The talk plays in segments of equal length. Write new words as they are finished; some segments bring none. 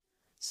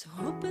So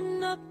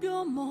open up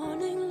your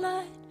morning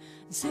light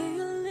and say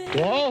a little.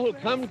 To all who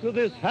come to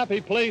this happy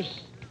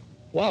place,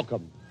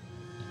 welcome.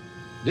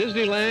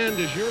 Disneyland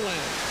is your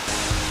land.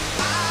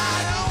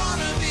 I don't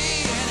wanna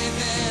be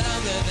anything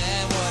other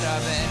than what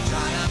I've been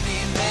trying to be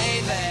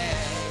lately.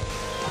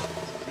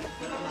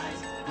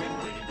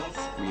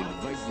 We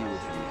invite you,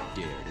 if you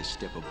dare, to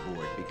step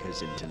aboard,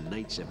 because in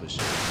tonight's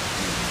episode,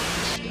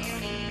 you are the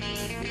star.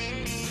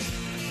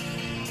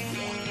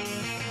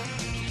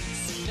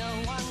 No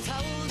one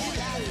told you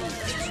that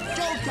it's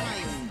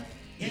showtime.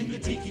 In the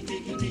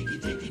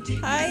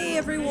Hi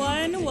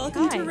everyone,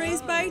 welcome Hi. to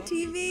Raised by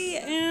TV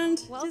and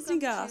Disney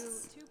Goths.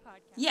 Welcome to two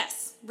podcasts.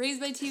 Yes, Raised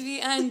by TV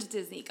and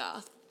Disney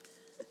Goth.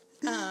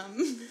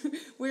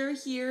 We're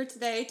here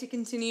today to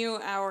continue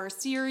our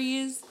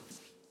series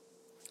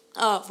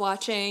of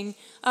watching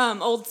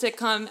old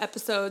sitcom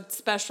episode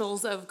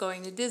specials of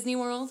going to Disney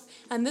World.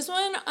 And this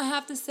one, I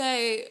have to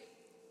say,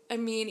 I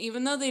mean,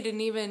 even though they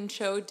didn't even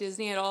show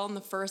Disney at all in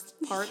the first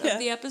part of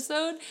the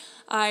episode,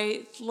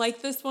 I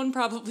like this one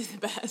probably the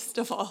best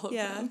of all of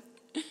them.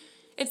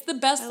 It's the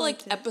best,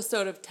 liked it.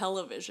 episode of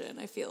television,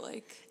 I feel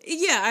like.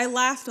 Yeah, I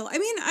laughed a lot. I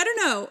mean, I don't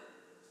know.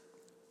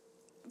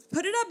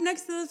 Put it up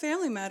next to the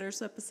Family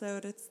Matters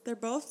episode. They're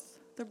both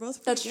pretty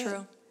That's good.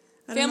 true.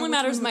 I don't know Family which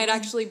Matters one might would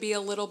win. actually be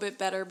a little bit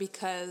better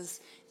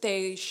because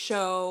they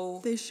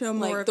show more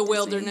like of the Disney.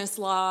 Wilderness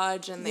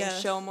Lodge and they Yeah.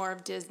 show more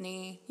of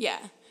Disney. Yeah.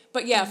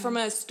 But yeah, from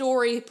a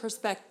story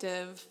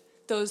perspective,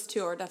 those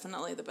two are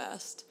definitely the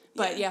best.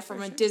 But Yeah, from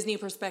for a sure. Disney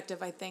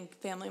perspective, I think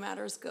Family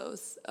Matters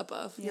goes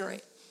above. You're Yeah.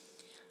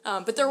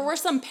 right. But there were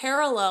some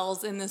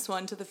parallels in this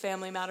one to the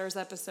Family Matters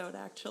episode,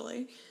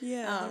 actually.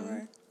 Yeah, they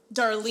were.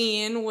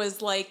 Darlene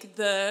was like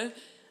the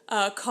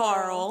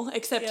Carl,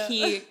 except Yeah.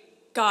 he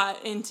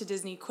got into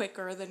Disney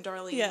quicker than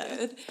Darlene Yeah.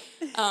 did.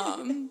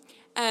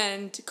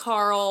 And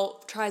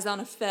Carl tries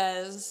on a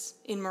fez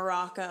in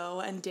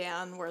Morocco, and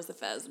Dan wears a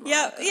fez in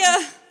Yeah, Morocco.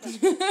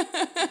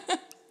 yeah.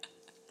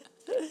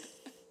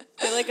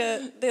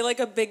 They like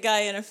a big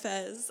guy in a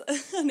fez.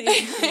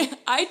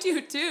 I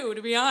do too,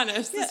 to be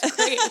honest. It's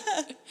great.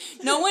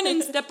 No one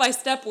in Step by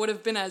Step would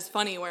have been as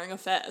funny wearing a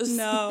fez.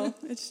 No,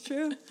 it's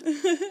true.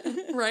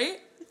 Right?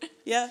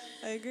 Yeah,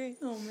 I agree.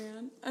 Oh,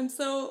 man. And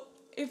so,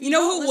 if You know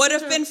don't who would listen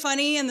have to- been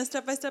funny in the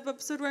Step-by-Step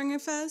episode wearing a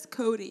fez?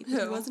 Cody. But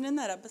he Who? wasn't in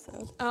that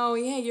episode. Oh,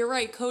 yeah, you're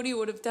right. Cody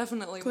would have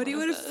definitely Cody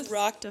worn would a have fez.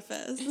 rocked a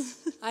fez.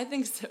 I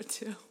think so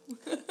too.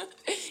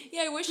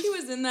 Yeah, I wish he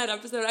was in that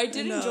episode. I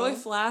did I know. enjoy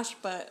Flash,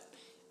 but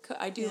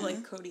I do Yeah.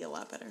 like Cody a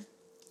lot better.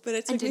 But it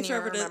I took me didn't even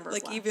forever to remember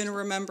Flash. even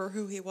remember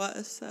who he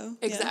was. So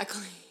yeah.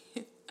 Exactly.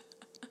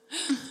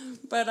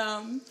 But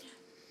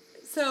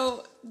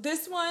so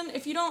this one,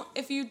 if you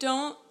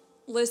don't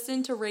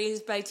listen to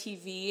Raised by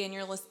TV and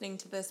you're listening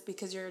to this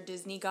because you're a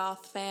Disney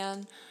Goth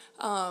fan,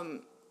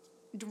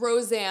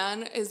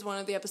 Roseanne is one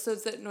of the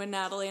episodes that when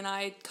Natalie and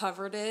I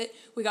covered it,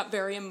 we got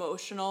very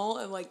emotional.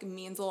 It like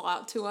means a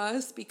lot to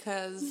us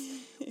because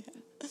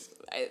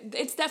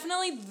it's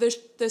definitely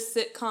the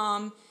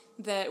sitcom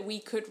that we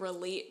could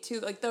relate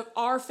to. Like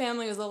our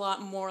family is a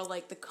lot more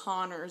like the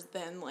Connors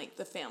than like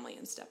the family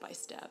in Step by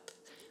Step.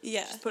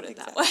 Yeah, Just put it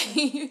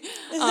exactly.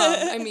 that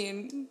way. I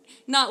mean,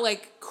 not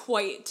like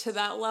quite to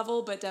that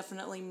level, but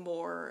definitely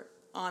more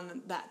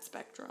on that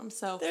spectrum.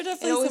 So There are it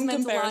definitely always some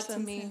meant a lot to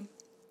comparisons, me.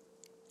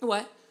 yeah.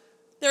 What?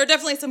 There are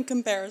definitely some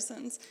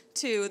comparisons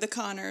to the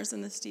Connors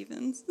and the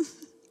Stevens.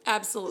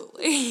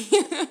 Absolutely.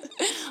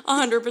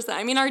 100%.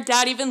 I mean, our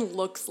dad even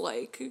looks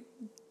like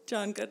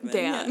John Goodman.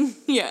 Dan.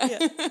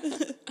 Yeah.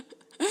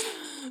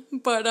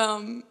 But,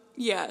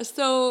 yeah.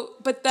 So,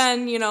 but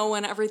then,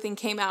 when everything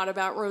came out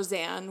about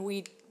Roseanne,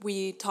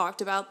 we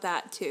talked about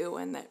that too,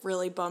 and that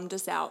really bummed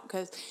us out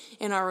because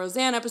in our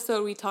Roseanne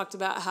episode, we talked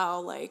about how,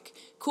 like,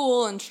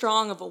 cool and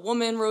strong of a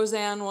woman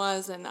Roseanne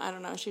was, and I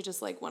don't know, she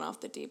just, like, went off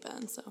the deep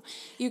end, so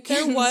you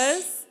can...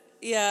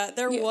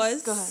 There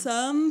was go ahead.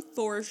 some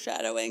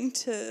foreshadowing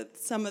to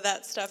some of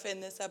that stuff in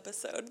this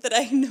episode that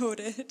I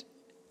noted.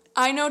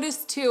 I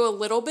noticed too a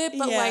little bit,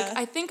 but Yeah. like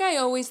I think I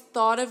always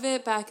thought of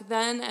it back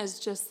then as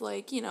just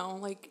like,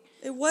 like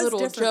It was little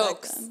different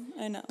jokes. back then.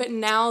 I know. But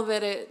now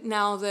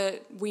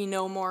that we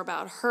know more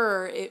about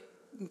her, it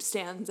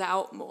stands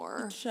out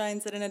more.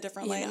 Shines it in a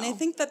different You light. And I know.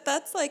 think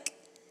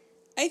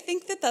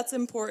that's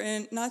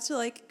important, not to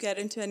like get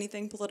into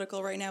anything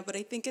political right now, but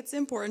I think it's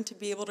important to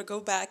be able to go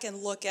back and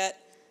look at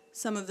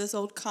some of this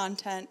old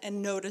content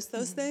and notice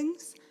those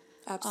things.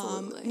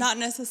 Absolutely. Not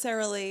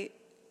necessarily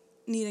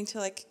needing to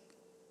like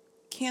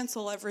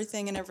cancel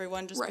everything and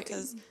everyone just Right.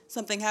 because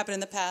something happened in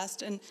the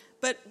past, and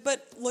but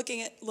look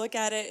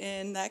at it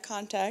in that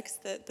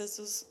context, that this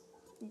is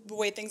the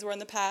way things were in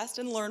the past,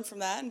 and learn from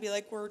that and be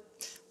like, we're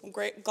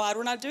glad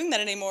we're not doing that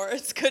anymore.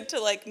 It's good to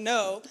like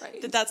know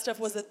Right. that stuff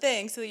was a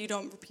thing so that you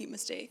don't repeat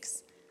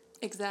mistakes.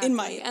 Exactly. In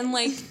my and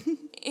like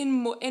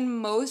in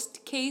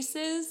most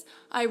cases,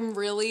 I'm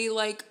really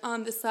like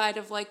on the side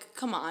of like,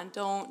 come on,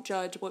 don't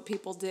judge what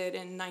people did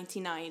in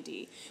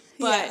 1990.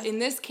 But Yeah. in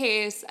this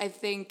case, I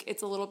think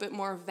it's a little bit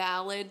more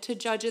valid to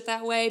judge it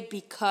that way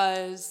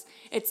because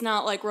it's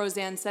not like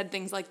Roseanne said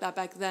things like that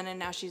back then and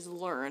now she's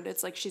learned.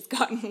 It's like she's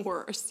gotten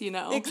worse, you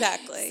know?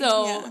 Exactly.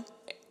 So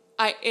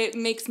Yeah. it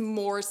makes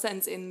more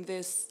sense in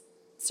this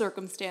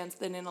circumstance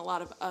than in a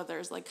lot of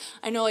others. Like,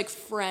 I know like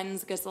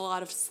Friends gets a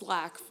lot of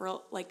slack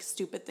for like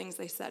stupid things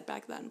they said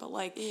back then, but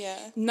like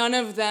none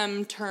of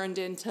them turned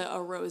into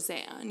a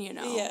Roseanne, you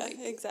know? Yeah, Like,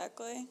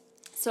 exactly.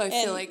 so I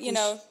feel like you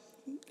know,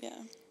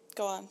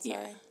 go on, sorry.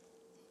 Yeah.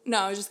 No,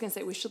 I was just gonna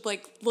say we should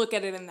like look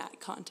at it in that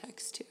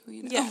context too.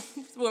 You know, Yeah.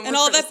 when And we're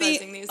all that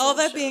criticizing these all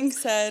little that being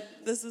shows. said,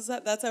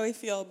 that's how we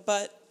feel,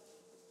 but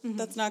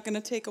that's not going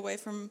to take away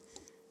from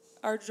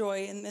our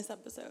joy in this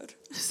episode.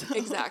 So.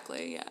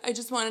 Exactly. Yeah, I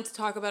just wanted to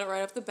talk about it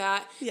right off the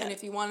bat. Yeah. And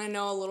if you want to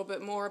know a little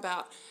bit more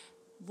about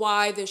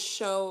why this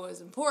show is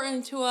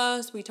important to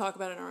us, we talk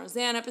about it in our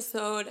Roseanne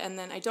episode, and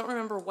then I don't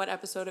remember what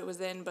episode it was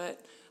in,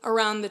 but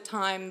around the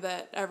time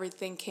that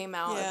everything came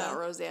out about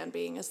Roseanne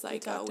being a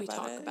psycho, we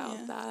talk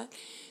about that.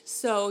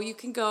 So you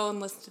can go and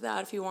listen to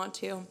that if you want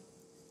to.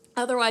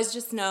 Otherwise,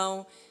 just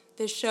know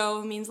this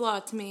show means a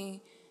lot to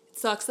me. It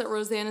sucks that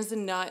Roseanne is a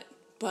nut,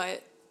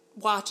 but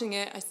watching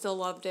it, I still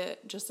loved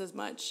it just as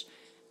much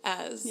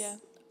as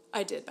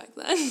I did back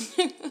then.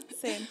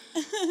 Same.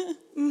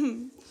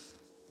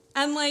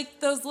 And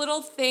like those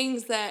little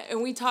things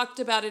and we talked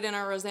about it in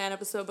our Roseanne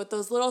episode, but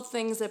those little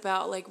things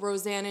about like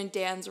Roseanne and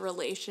Dan's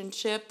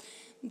relationship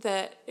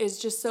that is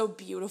just so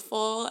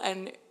beautiful,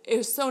 and it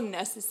was so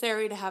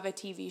necessary to have a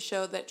TV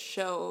show that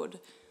showed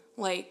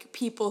like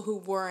people who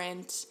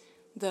weren't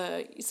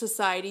the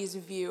society's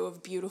view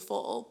of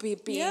beautiful being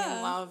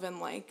in love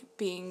and like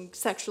being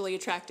sexually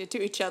attracted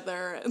to each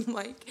other and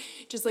like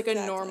just like a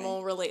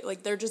normal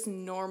like they're just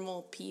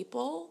normal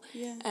people.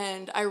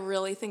 And I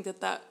really think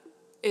that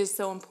is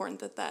so important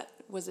that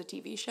was a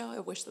TV show. I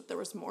wish that there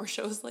was more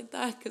shows like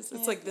that because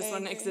it's like this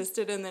one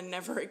existed and then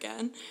never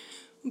again.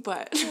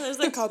 But there's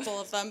a couple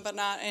of them, but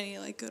not any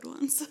like good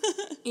ones.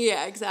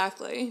 Yeah,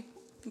 exactly.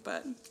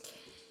 But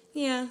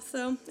yeah,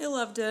 so I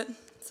loved it.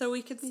 So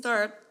we could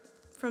start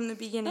from the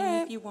beginning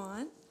if you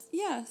want.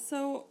 Yeah,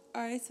 so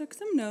I took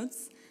some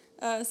notes.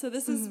 So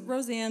this is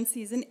Roseanne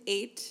season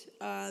 8,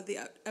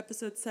 the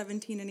episodes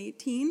 17 and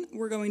 18.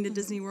 We're going to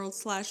Disney World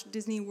 /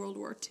 Disney World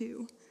War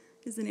II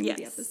is the name of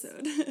the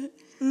episode.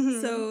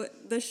 So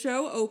the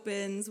show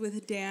opens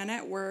with Dan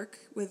at work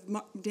with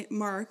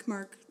Mark,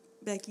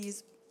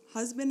 Becky's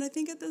husband, I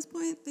think at this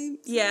point.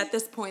 At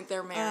this point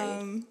they're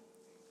married.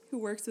 Who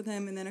works with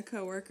him, and then a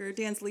coworker.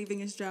 Dan's leaving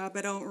his job.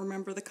 I don't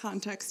remember the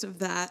context of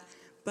that.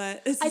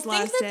 But it's his last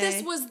day. I think that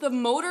this was the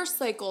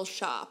motorcycle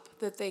shop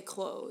that they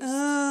closed.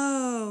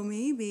 Oh,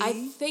 maybe. I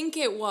think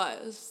it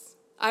was.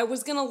 I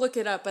was gonna look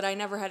it up, but I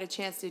never had a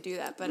chance to do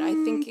that. But I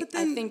think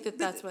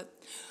that's what.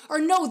 Or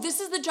no, this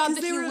is the job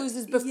that he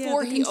loses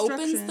before he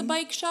opens the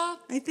bike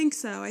shop. I think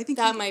so. I think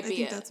that might be it. I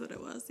think that's what it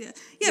was. Yeah,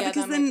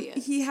 because then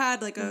he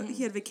had like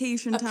he had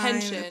vacation time,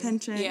 a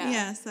pension.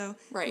 Yeah, so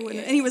right,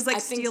 and he was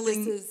like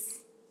stealing.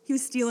 He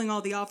was stealing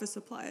all the office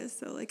supplies,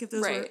 so like if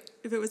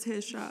it was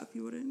his shop, he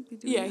wouldn't be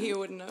doing that. Yeah, he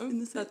wouldn't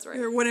have. That's right.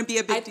 Or it wouldn't be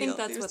a big I deal. think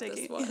that's what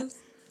this was.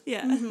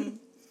 Yeah.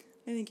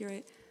 I think you're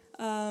right.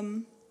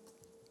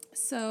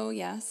 So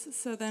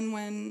then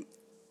when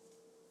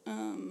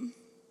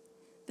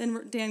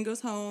then Dan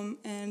goes home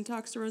and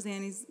talks to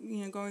Roseanne, he's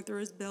going through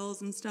his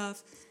bills and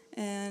stuff,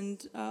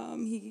 and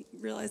he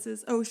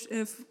realizes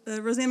if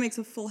Roseanne makes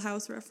a Full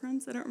House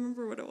reference. I don't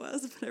remember what it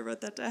was, but I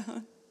wrote that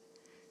down.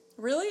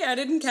 Really? I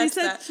didn't catch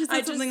that. She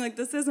said something like,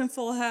 "This isn't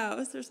Full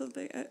House" or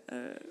something.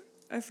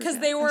 I forget. Because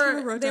they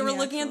were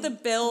looking at the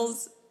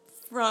bills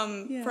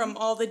from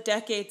all the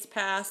decades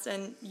past,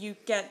 and you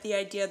get the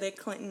idea that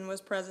Clinton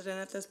was president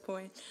at this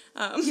point.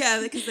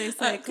 Because they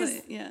say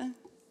Clinton.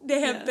 They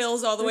have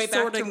bills all the way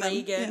back to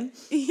Reagan.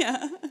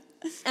 Yeah.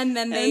 And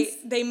then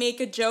they make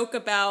a joke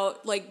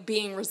about like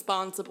being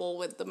responsible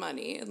with the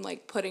money and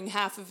like putting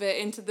half of it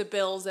into the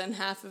bills and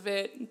half of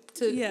it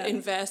to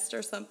invest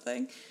or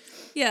something.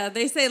 Yeah,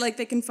 they say like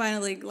they can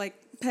finally like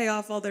pay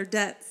off all their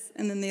debts,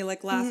 and then they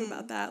like laugh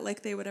about that,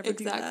 like they would ever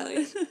do that.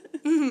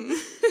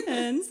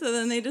 And so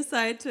then they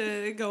decide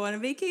to go on a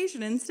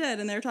vacation instead,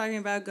 and they're talking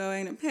about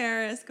going to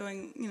Paris,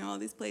 going all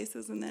these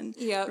places, and then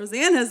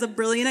Roseanne has a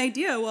brilliant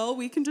idea. Well,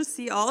 we can just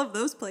see all of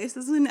those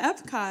places in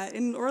Epcot,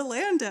 in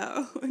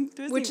Orlando, in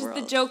Disney Which World.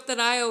 is the joke that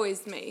I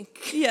always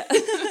make. Yeah.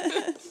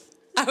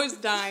 I was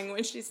dying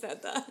when she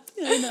said that.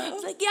 Yeah, I know. I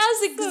was like,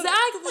 yes,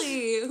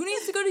 exactly. Who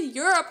needs to go to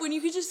Europe when you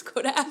could just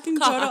go to Epcot? You can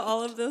go to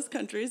all of those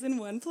countries in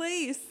one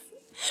place.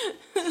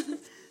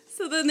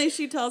 So then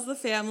she tells the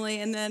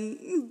family, and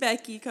then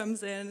Becky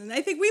comes in, and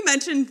I think we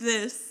mentioned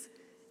this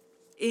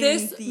in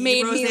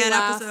the Roseanne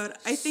episode.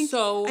 I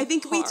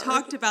think we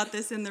talked about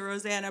this in the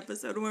Roseanne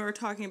episode when we were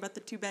talking about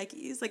the two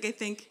Beckys. Like I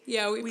think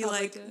we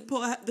like did.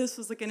 This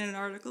was like in an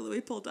article that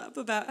we pulled up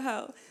about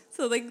how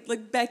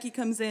like Becky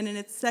comes in, and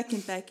it's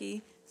second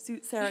Becky.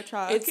 Sarah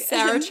Chalk. It's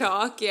Sarah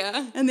Chalk,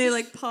 yeah. And they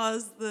like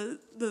pause the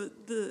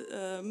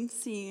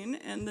scene,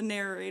 and the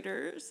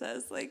narrator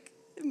says like,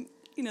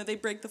 they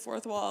break the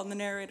fourth wall, and the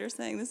narrator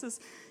saying this is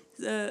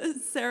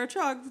Sarah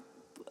Chalk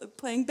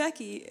playing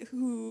Becky,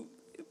 who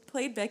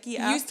played Becky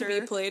after. Used to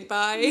be played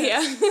by,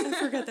 I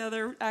forget the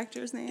other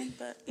actor's name,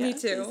 but yeah, Me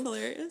too. It's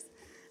hilarious.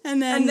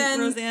 And then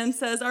Roseanne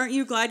says, "Aren't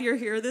you glad you're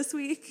here this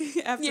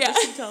week?" After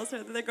she tells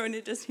her that they're going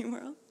to Disney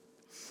World.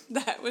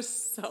 That was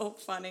so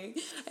funny.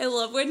 I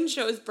love when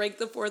shows break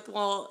the fourth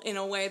wall in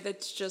a way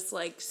that's just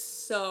like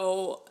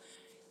so,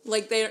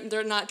 like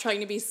they're not trying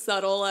to be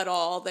subtle at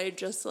all. They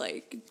just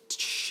like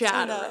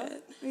shatter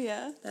it.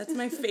 Yeah. That's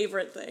my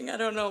favorite thing. I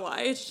don't know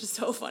why. It's just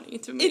so funny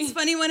to me. It's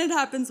funny when it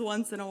happens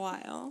once in a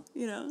while,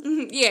 Yeah.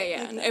 Like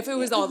if it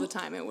was all the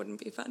time, it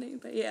wouldn't be funny.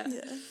 But yeah.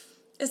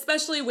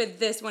 Especially with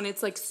this when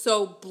it's like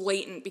so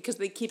blatant because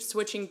they keep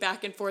switching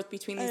back and forth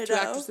between these two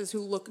actresses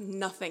who look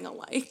nothing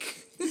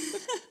alike.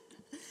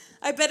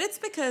 I bet it's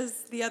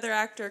because the other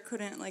actor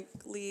couldn't like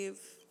leave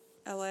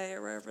LA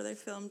or wherever they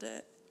filmed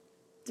it.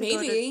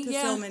 To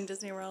film in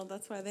Disney World.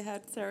 That's why they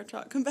had Sarah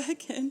Chalk come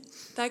back in.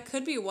 That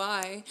could be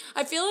why.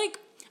 I feel like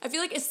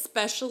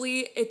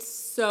especially it's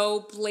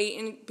so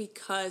blatant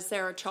because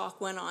Sarah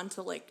Chalk went on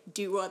to like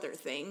do other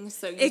things.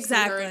 So you see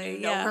her and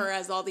you know her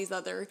as all these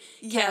other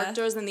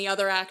characters, and the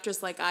other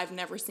actress like I've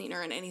never seen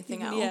her in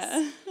anything else.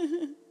 Yeah.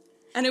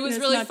 And it was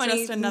really funny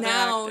just another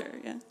now. Actor,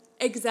 yeah.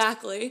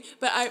 Exactly.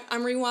 But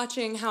I'm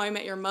rewatching How I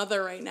Met Your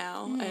Mother right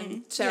now,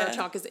 and Sarah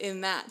Chalk is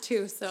in that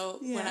too. So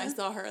when I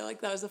saw her,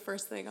 like that was the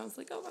first thing. I was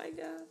like, oh my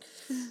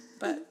God.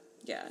 But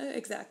yeah,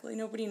 exactly.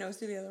 Nobody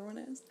knows who the other one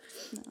is.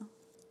 No,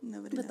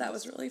 nobody knows. But that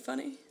was really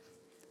funny.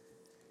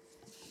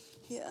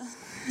 Yeah.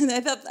 And I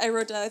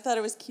thought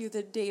it was cute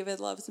that David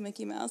loves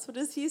Mickey Mouse. What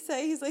does he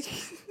say? He's like,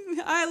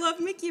 I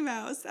love Mickey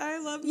Mouse. I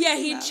love Mickey Mouse. Yeah,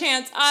 he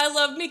chants, I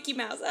love Mickey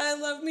Mouse. I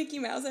love Mickey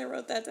Mouse. I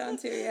wrote that down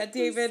too. Yeah,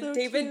 David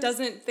David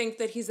doesn't think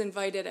that he's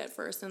invited at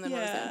first, and then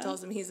Roseanne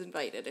tells him he's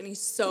invited, and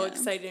he's so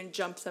excited and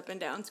jumps up and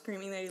down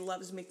screaming that he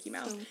loves Mickey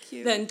Mouse. So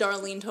cute. Then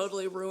Darlene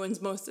totally ruins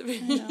most of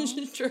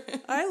his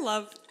trip. I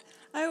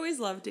always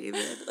loved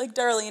David. Like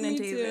Darlene and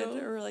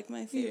David are like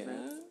my favorites.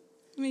 Yeah.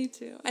 Me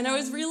too. And I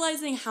was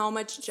realizing how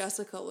much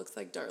Jessica looks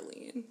like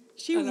Darlene.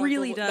 She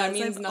really does. That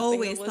means I've nothing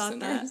always to thought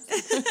listeners.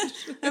 that.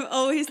 I've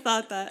always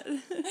thought that.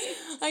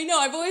 I know.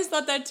 I've always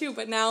thought that too.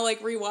 But now, like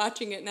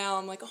rewatching it now,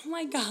 I'm like, oh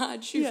my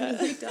God, she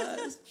really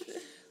does.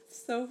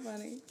 So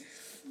funny.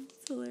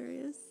 It's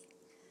hilarious.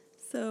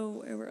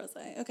 So where was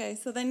I? Okay.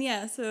 So then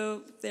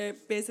so they're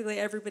basically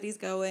everybody's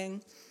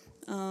going.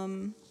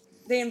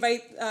 They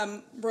invite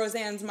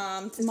Roseanne's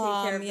mom to take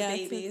care of the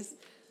babies.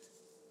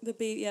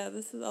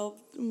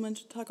 I'm going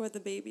to talk about the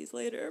babies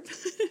later.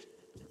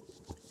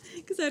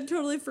 Because I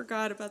totally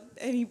forgot about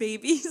any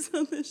babies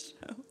on this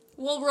show.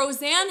 Well,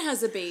 Roseanne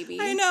has a baby.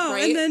 I know.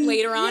 Right? And then,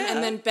 later on,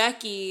 and then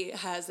Becky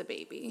has a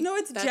baby. No,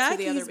 it's that's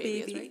Jackie's who the other baby.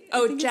 baby. Is, right?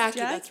 Oh, Jackie,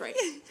 that's right.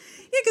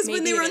 Yeah, because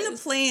when they were on the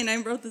plane, I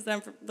wrote this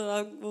down,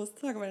 we'll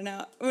talk about it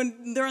now.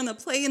 When they're on the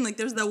plane, like,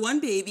 there's that one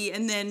baby,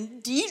 and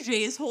then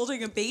DJ is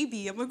holding a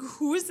baby. I'm like,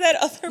 who's that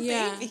other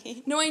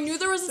baby? No, I knew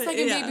there was a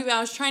second baby, but I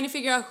was trying to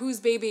figure out whose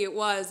baby it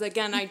was.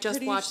 Again, I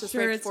just watched this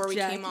right before we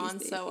came on,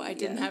 so I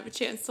didn't have a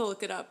chance to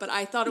look it up. But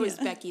I thought it was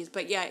Becky's.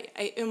 But yeah,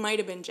 it might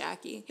have been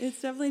Jackie.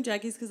 It's definitely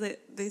Jackie's because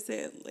they say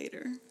it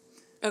later.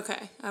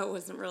 Okay, I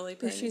wasn't really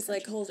paying She's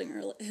attention.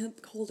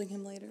 like holding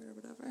him later or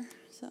whatever.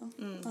 So,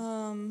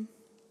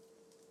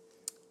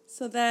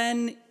 so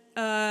then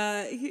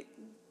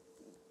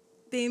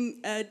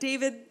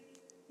David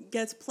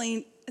gets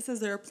it says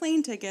there are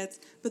plane tickets,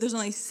 but there's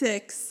only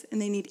 6 and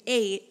they need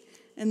 8.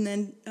 And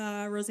then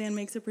Roseanne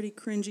makes a pretty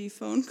cringy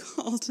phone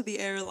call to the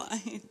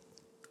airline.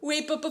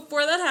 Wait, but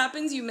before that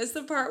happens, you missed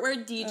the part where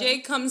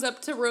DJ comes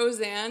up to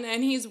Roseanne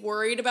and he's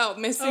worried about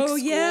missing school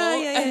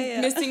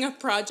and missing a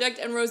project.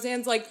 And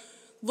Roseanne's like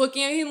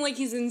looking at him like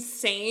he's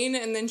insane.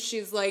 And then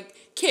she's like,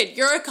 kid,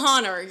 you're a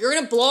conner. You're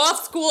going to blow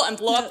off school and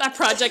blow up that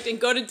project and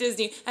go to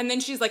Disney. And then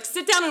she's like,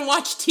 sit down and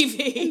watch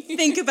TV.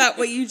 Think about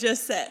what you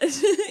just said.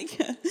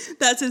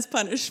 That's his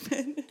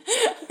punishment.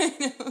 I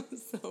know.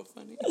 It's so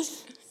funny.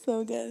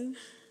 So good.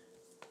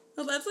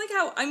 Well, that's like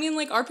how, I mean,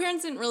 like, our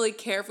parents didn't really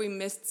care if we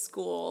missed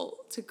school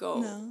to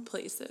go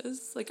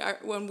places. Like,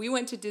 when we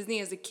went to Disney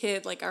as a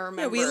kid, like, I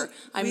remember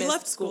I missed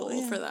left school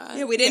for that.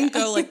 Yeah, we didn't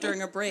go, like,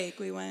 during a break.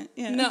 We went,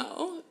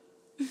 No.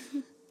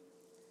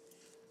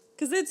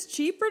 Because it's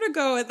cheaper to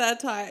go at that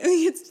time.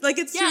 It's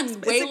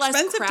way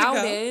less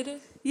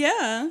crowded.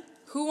 Yeah.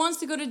 Who wants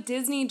to go to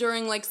Disney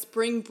during, like,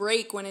 spring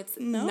break when it's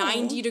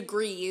 90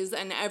 degrees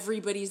and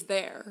everybody's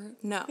there?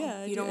 No,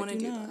 you don't want to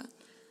do that.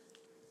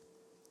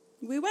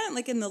 We went,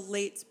 like, in the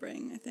late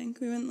spring, I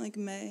think. We went, like,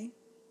 May.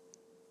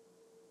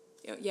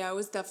 Yeah, it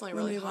was definitely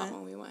really hot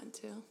when we went,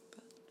 too.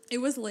 But. It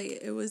was late.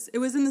 It was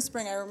in the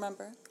spring, I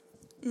remember.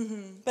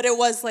 Mm-hmm. But it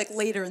was, like,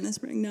 later in the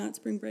spring, not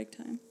spring break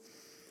time.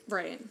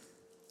 Right.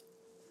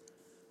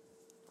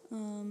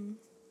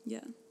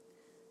 Yeah.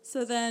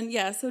 So then,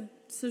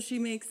 so she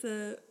makes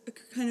a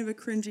kind of a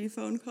cringy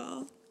phone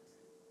call.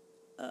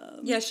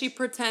 She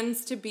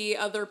pretends to be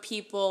other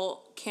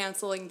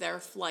canceling their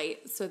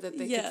flight so that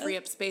they Yeah. could free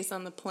up space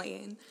on the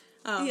plane.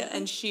 Yeah.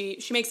 And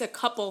she makes a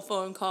couple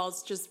phone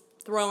calls just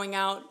throwing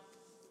out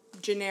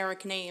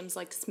generic names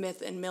like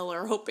Smith and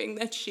Miller, hoping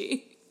that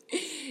she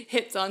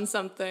hits on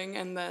something,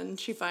 and then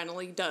she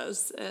finally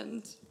does,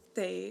 and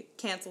they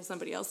cancel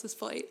somebody else's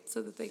flight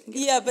so that they can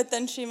get... Yeah, but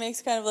then she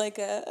makes kind of like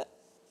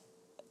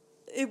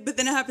but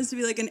then it happens to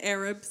be like an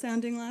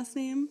Arab-sounding last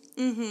name.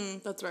 Mm-hmm,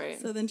 that's right.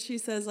 So then she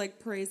says like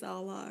praise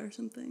Allah or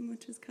something,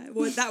 which is kind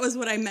of that was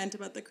what I meant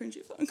about the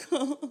cringy phone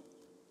call.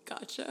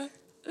 Gotcha.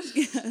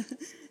 Yeah.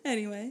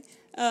 Anyway,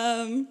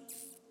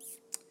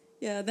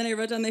 yeah. Then I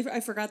wrote down I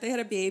forgot they had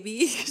a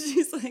baby.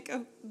 She's like,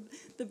 oh,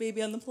 the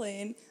baby on the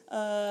plane.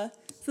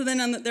 So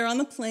then they're on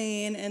the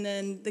plane, and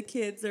then the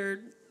kids are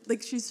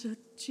like, she's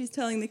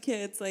telling the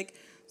kids like,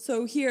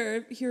 so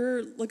here,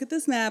 look at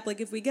this map. Like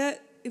if we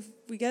get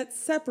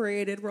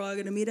separated, we're all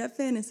gonna meet at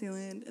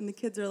Fantasyland. And the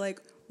kids are like,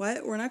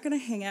 what? We're not gonna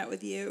hang out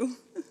with you.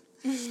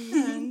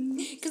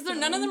 Because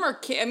none of them are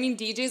kids. I mean,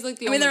 DJ's like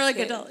the only they're like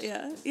kid. adult,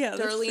 yeah. Yeah,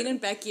 that's Darlene true. and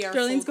Becky are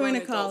Darlene's full-grown going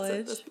to adults college.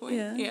 at this point.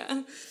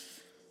 Yeah.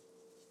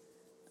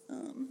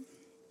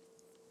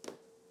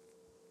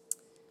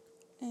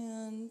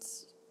 And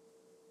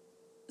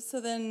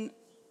so then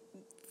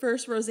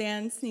first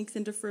Roseanne sneaks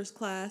into first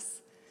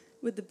class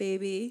with the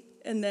baby,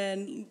 and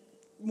then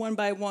one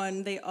by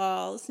one they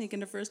all sneak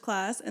into first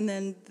class, and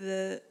then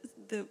the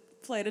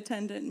flight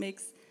attendant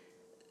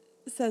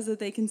says that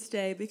they can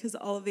stay because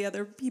all of the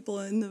other people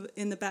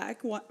in the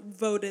back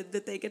voted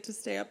that they get to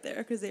stay up there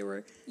because they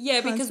were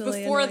Because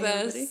before annoying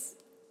this,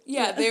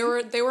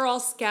 everybody. they were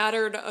all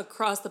scattered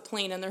across the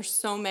plane, and there's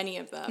so many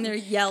of them. And they're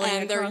yelling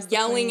and they're across the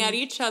yelling plane. at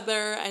each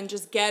other and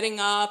just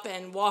getting up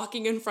and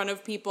walking in front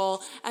of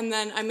people. And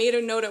then I made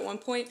a note at one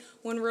point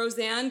when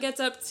Roseanne gets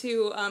up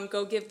to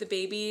go give the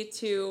baby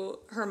to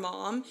her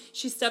mom.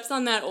 She steps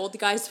on that old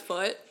guy's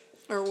foot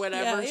or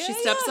whatever she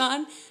steps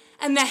on.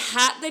 And the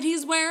hat that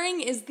he's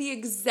wearing is the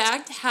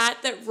exact hat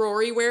that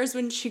Rory wears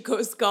when she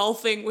goes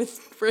golfing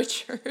with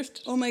Richard.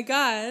 Oh my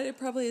God, it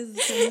probably is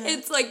the same hat.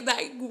 It's like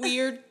that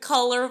weird,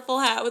 colorful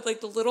hat with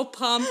like the little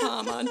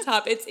pom-pom on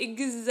top. It's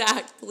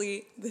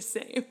exactly the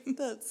same.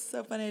 That's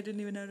so funny. I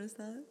didn't even notice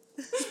that.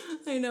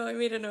 I know, I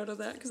made a note of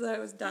that because I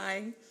was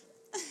dying.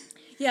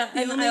 Yeah,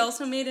 and I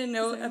also made a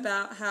note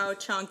about how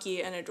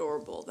chunky and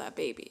adorable that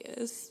baby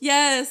is.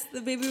 Yes, the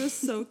baby was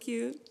so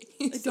cute.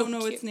 I so don't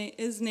know cute.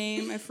 his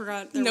name. I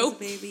forgot there was a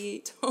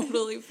baby.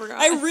 Totally forgot.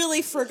 I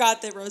really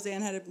forgot that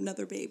Roseanne had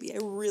another baby. I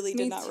really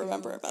did not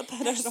remember about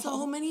that There's at so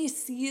all. many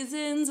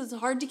seasons. It's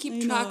hard to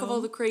keep track of know.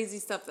 all the crazy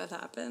stuff that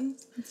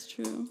happens. It's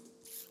true.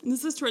 And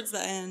this is towards the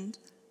end.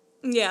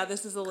 Yeah,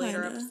 this is a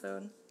later Kinda.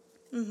 episode.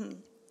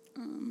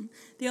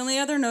 The only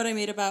other note I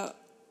made about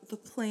the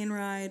plane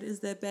ride is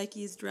that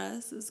Becky's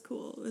dress is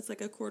cool. It's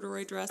like a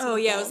corduroy dress. Oh,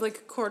 with a yeah, it belt. was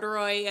like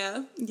corduroy,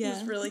 yeah. Yeah, It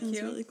was really cute.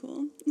 It was really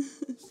cool.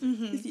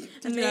 Did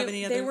And you have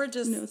any they other were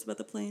just- notes about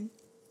the plane?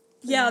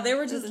 Yeah, they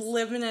were just this-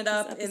 living it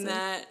up in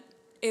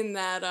episode.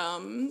 that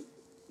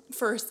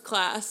first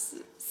class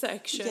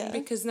section Yeah.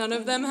 because none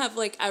of them have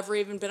like ever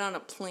even been on a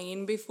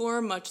plane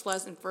before, much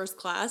less in first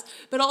class.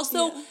 But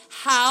also,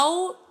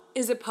 how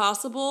is it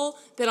possible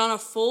that on a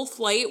full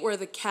flight where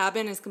the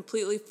cabin is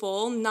completely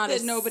full, not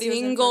That a nobody was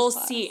in single first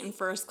class? seat in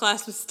first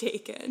class was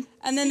taken?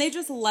 And then they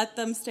just let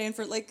them stay in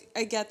for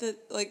I get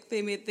that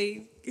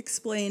they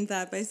explained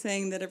that by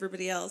saying that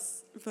everybody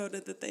else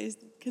voted that they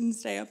can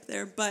stay up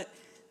there, but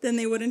then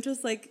they wouldn't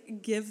just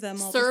give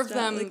them all Serve the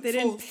stuff. them they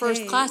full didn't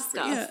first pay class for-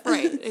 stuff. yeah.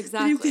 Right, They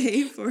exactly. didn't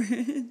pay for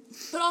it.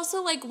 But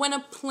also, when a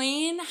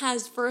plane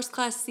has first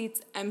class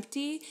seats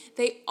empty,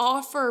 they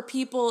offer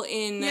people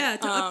in Yeah,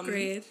 to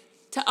upgrade.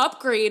 To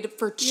upgrade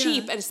for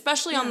cheap, Yeah. and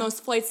especially on Yeah. those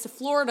flights to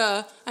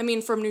Florida. I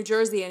mean, from New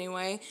Jersey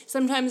anyway.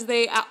 Sometimes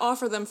they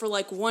offer them for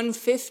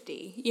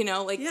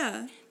 $150.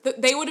 Yeah.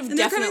 They would have And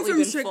they're coming definitely from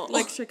been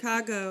full.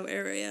 Chicago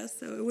area,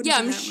 so it wouldn't Yeah,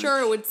 be I'm that sure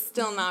much. it would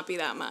still not be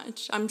that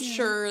much. I'm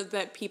sure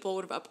that people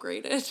would have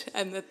upgraded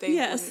and that they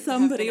Yeah, wouldn't have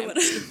somebody been would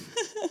empty.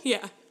 have.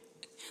 Yeah.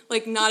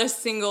 Not a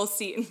single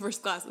seat in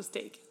first class was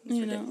taken. It's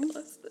You know.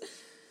 ridiculous.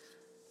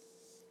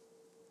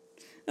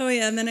 Oh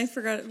yeah, and then I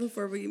forgot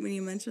before when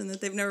you mentioned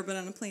that they've never been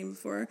on a plane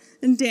before.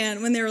 And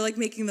Dan, when they were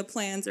making the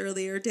plans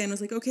earlier, Dan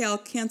was like, "Okay, I'll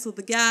cancel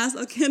the gas,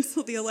 I'll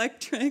cancel the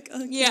electric."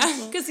 Yeah,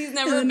 cancel." because he's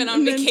never And been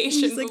on then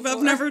vacation he's like, before.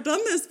 "I've never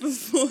done this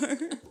before."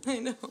 I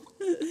know.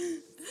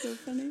 So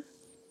funny.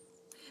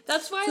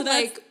 That's why, So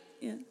that's,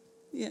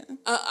 yeah.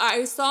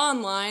 I saw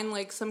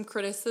online, some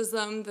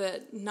criticism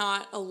that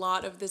not a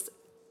lot of this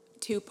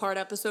 2-part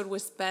episode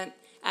was spent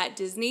at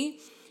Disney.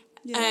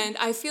 Yeah. And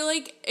I feel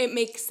like it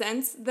makes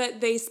sense that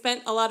they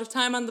spent a lot of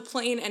time on the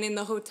plane and in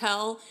the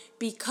hotel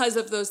because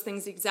of those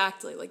things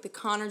exactly. The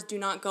Connors do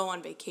not go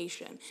on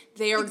vacation.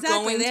 They are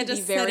Exactly, going they to had be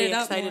to set very it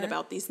up excited more.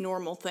 about these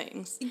normal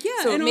things. Yeah,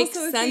 so it and makes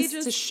also if they sense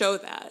to just- show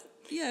that.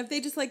 Yeah, if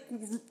they just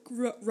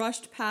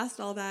rushed past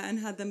all that and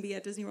had them be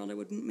at Disney World, it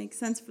wouldn't make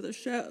sense for the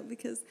show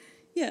because,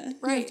 you have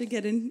Right. to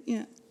get in,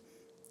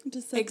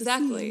 just set the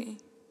Exactly. scene.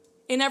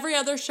 In every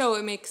other show,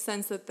 it makes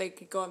sense that they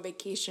could go on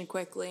vacation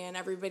quickly, and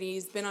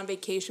everybody's been on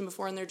vacation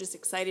before, and they're just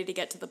excited to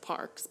get to the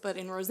parks. But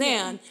in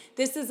Roseanne,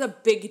 this is a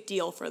big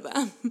deal for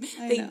them.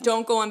 They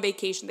don't go on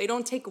vacation. They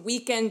don't take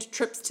weekend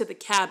trips to the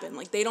cabin.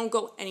 Like, they don't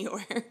go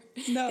anywhere.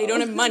 No. They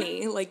don't have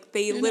money. Like,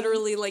 they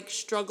literally, like,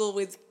 struggle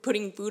with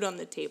putting food on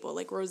the table.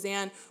 Like,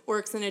 Roseanne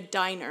works in a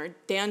diner.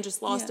 Dan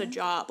just lost a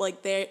job.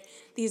 Like,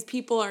 these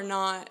people are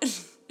not...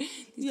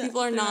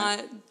 people are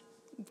not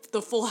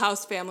the Full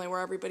House family where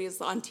everybody is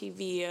on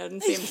TV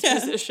and famous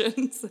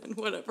musicians and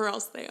whatever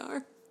else they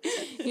are,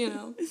 you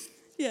know.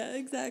 Yeah,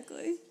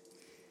 exactly.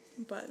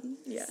 But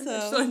yeah, So- I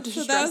just wanted to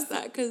so stress that was-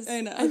 that because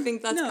I know. I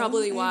think that's No,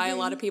 probably I why a agree.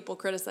 lot of people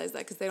criticize that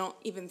because they don't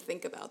even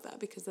think about that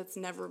because that's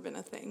never been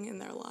a thing in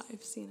their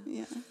lives, you know.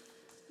 Yeah.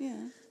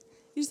 Yeah.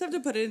 You just have to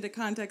put it into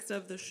context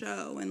of the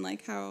show and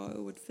like how it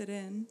would fit in.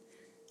 into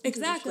the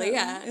Exactly, show.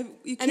 yeah. You And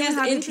it can't was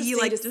have it be interesting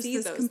like to just see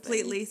this those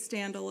completely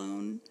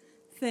standalone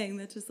thing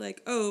that's just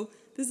like, oh,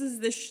 this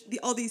is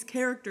all these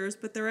characters,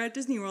 but they're at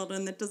Disney World,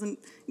 and that doesn't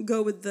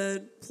go with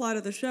the plot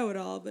of the show at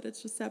all. But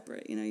it's just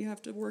separate. You know, you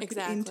have to work it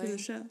into Exactly. the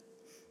show.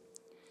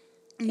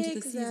 Into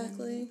the season.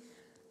 Exactly.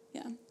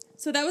 Yeah.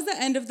 So that was the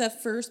end of the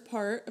first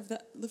part of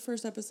the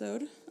first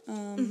episode.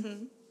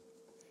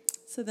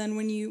 So then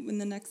when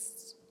the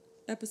next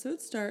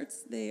episode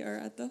starts, they are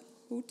at the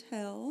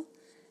hotel,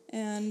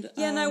 and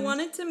Yeah, and I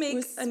wanted to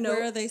make a note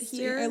where they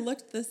here. I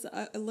looked this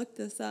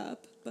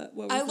up, but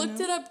what was I the looked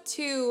note? it up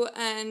too,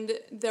 and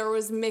there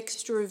was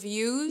mixed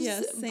reviews.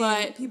 Yes, same.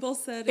 But People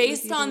said it was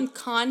based on either-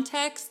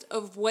 context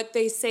of what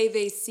they say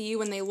they see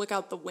when they look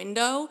out the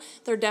window,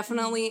 they're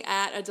definitely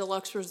at a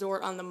deluxe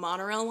resort on the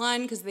monorail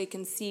line because they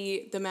can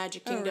see the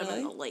Magic Kingdom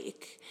and the really?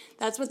 lake.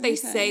 That's what they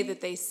say Okay. that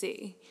they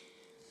see.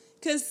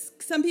 Because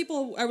some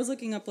people, I was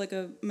looking up like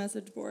a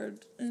message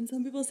board, and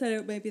some people said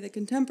it might be the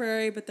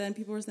Contemporary, but then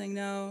people were saying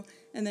no.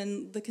 And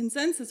then the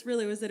consensus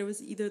really was that it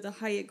was either the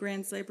Hyatt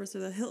Grand Cypress or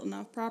the Hilton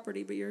off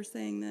property, but you're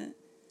saying that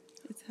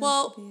it has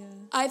Well, to be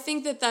I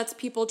think that that's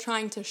people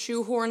trying to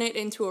shoehorn it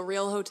into a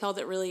real hotel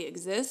that really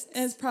exists.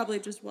 it probably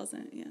just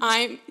wasn't, yeah.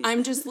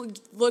 I'm just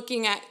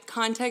looking at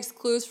context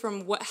clues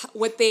from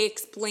what they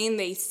explain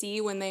they see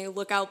when they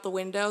look out the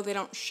window. They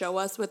don't show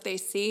us what they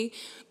see,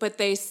 but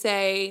they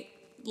say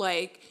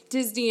like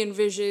Disney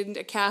envisioned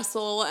a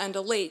castle and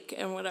a lake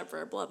and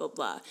whatever, blah blah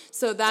blah.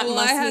 So that Well,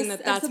 must I mean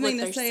that that's what something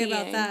they're to say seeing.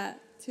 about that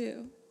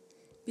too,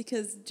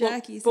 because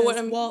Jackie but what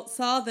says I'm- Walt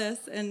saw this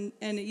and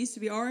it used to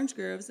be orange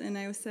groves, and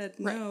I said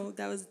no,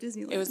 that was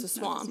Disneyland. It was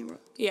a not Disney swamp. World.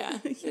 Yeah,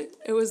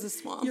 it was a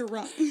swamp. You're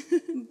wrong.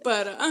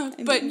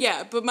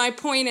 But my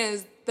point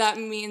is that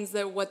means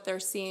that what they're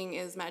seeing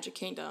is Magic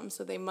Kingdom,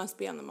 so they must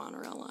be on the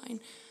monorail line.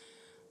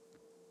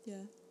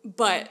 Yeah.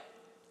 But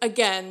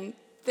again,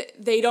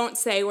 they don't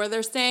say where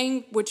they're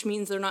staying, which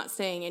means they're not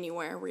staying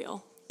anywhere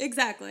real.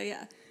 Exactly.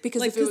 Yeah.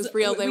 Because if it was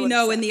real, they we would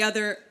know have in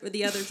said.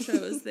 the other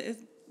shows that if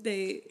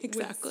they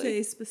Exactly. would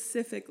say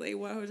specifically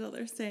what hotel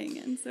they're staying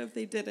in. So if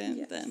they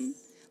didn't, then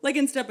like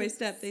in Step by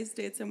Step, they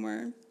stayed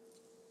somewhere,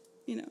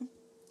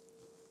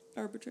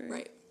 arbitrary.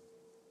 Right.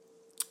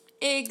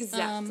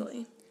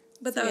 Exactly.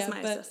 But that So, was yeah,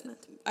 my but assessment.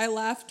 I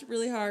laughed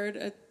really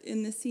hard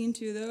in the scene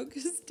too, though,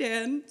 because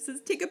Dan says,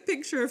 "Take a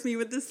picture of me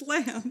with this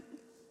lamp."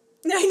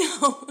 I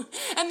know.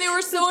 And they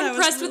were so That was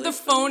impressed with really the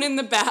phone in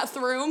the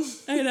bathroom.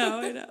 I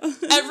know.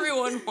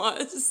 Everyone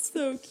was.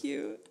 So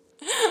cute.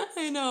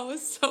 I know, it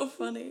was so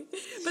funny.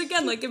 But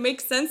again, like, it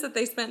makes sense that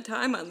they spent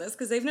time on this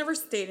because they've never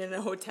stayed in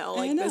a hotel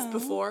like this know.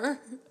 before.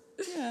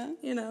 Yeah.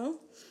 You know?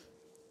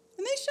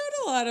 And they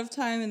showed a lot of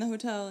time in the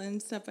hotel in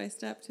Step by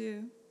Step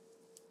too.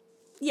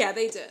 Yeah,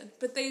 they did.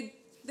 But they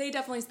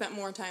definitely spent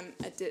more time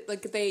at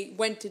like they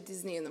went to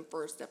Disney in the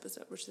first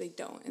episode, which they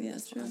don't in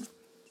this true. one.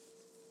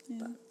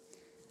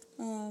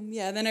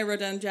 Yeah. Then I wrote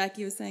down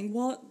Jackie was saying,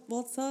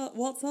 Walt saw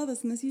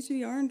this, and this used to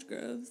be orange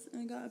groves.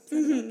 And I got upset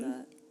about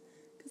that.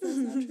 Because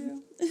that's not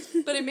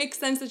true. But it makes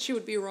sense that she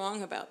would be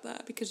wrong about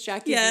that because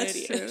Jackie's Yeah, an it's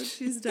idiot. true.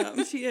 She's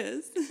dumb. She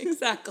is.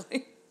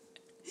 Exactly.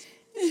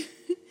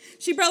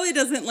 She probably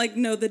doesn't,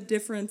 know the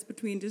difference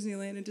between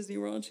Disneyland and Disney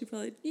World. She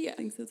probably Yeah.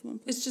 thinks it's one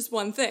place. It's just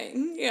one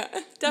thing. Yeah,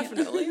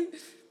 definitely.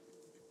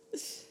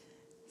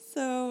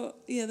 So,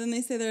 then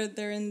they say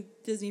they're in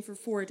Disney for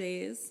 4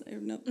 days. I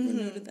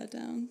noted that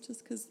down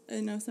just because I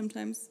know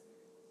sometimes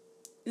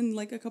in,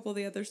 a couple of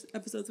the other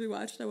episodes we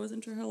watched, I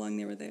wasn't sure how long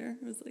they were there.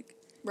 It was,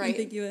 Right.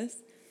 ambiguous.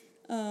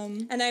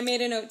 And I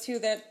made a note too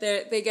that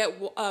they get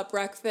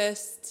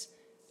breakfast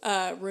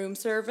room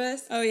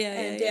service. Oh, yeah,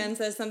 And yeah, Dan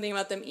says something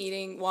about them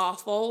eating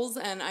waffles,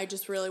 and I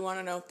just really want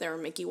to know if they were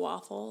Mickey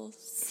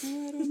waffles.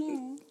 Oh, I don't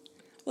know.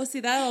 Well,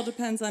 see, that all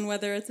depends on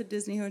whether it's a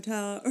Disney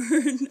hotel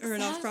or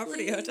an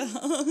off-property hotel.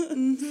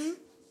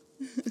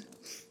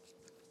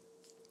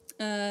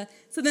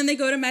 So then they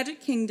go to Magic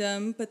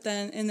Kingdom,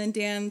 and then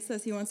Dan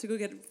says he wants to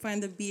go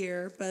find the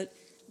beer, but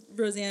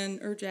Roseanne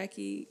or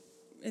Jackie,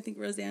 I think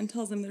Roseanne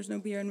tells him there's no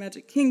beer in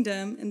Magic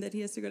Kingdom and that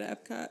he has to go to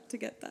Epcot to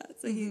get that.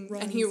 So he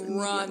runs. And he immediately.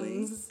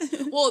 runs.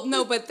 Well,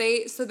 no, but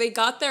they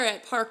got there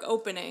at park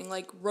opening,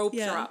 like rope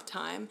Yeah. drop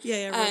time.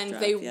 Yeah, rope and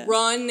drop, they yeah.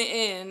 run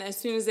in as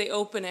soon as they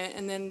open it,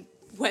 and then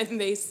when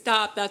they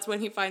stop, that's when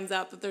he finds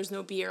out that there's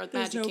no beer at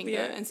Magic Kingdom.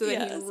 Beer. And so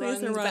then he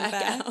runs back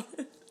out.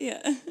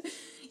 Yeah.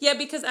 Yeah,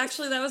 because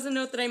actually that was a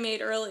note that I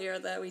made earlier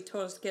that we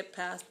totally skipped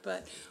past,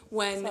 but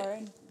when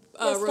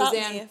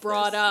Roseanne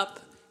brought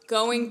up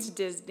going to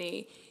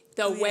Disney,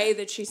 the way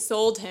that she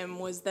sold him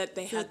was that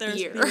they had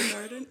beer.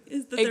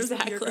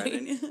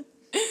 Exactly.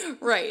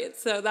 Right.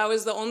 So that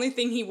was the only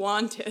thing he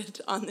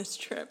wanted on this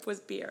trip was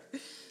beer.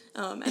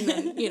 And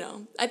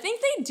then, I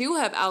think they do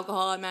have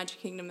alcohol at Magic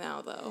Kingdom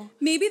now, though.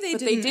 Maybe they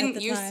didn't. But they didn't at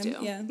the used time.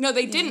 to. Yeah. No,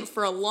 they didn't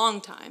for a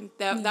long time.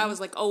 That was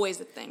like always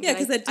a thing. Yeah,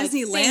 because at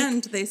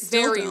Disneyland they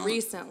still very don't.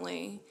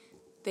 Recently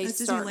they at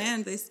started.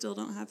 Disneyland they still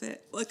don't have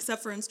it, well,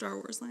 except for in Star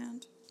Wars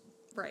Land.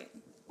 Right.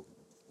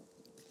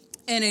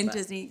 And in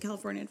Disney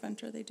California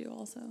Adventure they do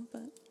also,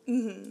 but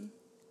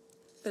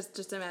That's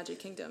just a Magic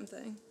Kingdom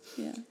thing.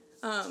 Yeah.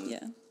 Yeah.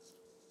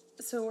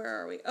 So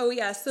where are we? Oh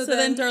yeah. So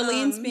then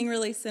Darlene's being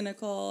really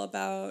cynical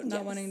about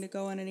not wanting to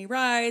go on any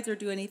rides or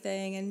do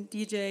anything, and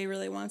DJ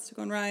really wants to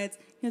go on rides.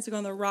 He wants to go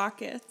on the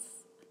rockets.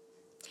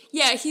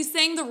 Yeah, he's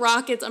saying the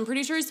rockets. I'm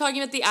pretty sure he's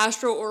talking about the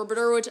Astro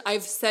Orbiter, which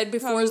I've said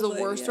before is the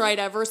worst ride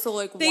ever. So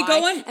like, they why?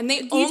 Go on, and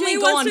they DJ only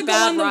go on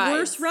bad rides. The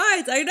worst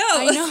rides. I know.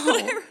 I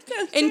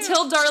know.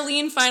 Until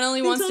Darlene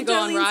finally wants to go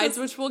on rides,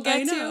 which we'll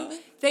get to.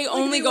 They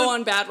only go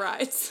on bad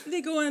rides. They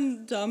go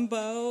on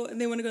Dumbo, and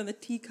they want to go on the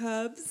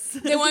teacups.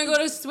 They want to go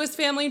to Swiss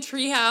Family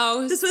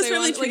Treehouse. The Swiss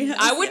Family Treehouse.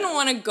 I wouldn't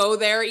want to go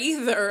there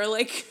either.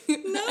 Like,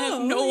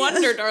 no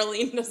wonder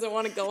Darlene doesn't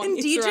want to go on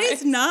these rides. And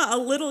DJ's not a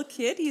little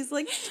kid. He's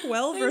like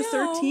 12 or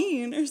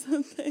 13 or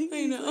something.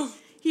 I know.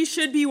 He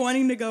should be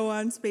wanting to go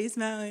on Space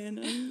Mountain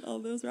and all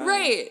those rides.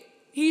 Right.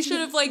 He should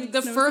have, like,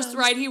 the first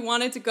ride he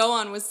wanted to go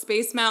on was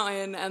Space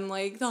Mountain and,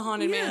 like, the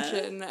Haunted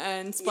Mansion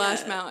and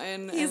Splash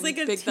Mountain and like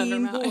a Big Thunder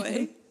teen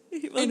Mountain. Boy.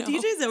 Well,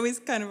 DJ's always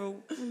kind of a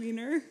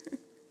wiener.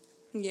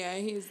 Yeah,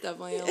 he's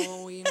definitely a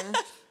little wiener.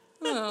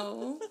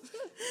 Oh.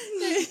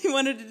 He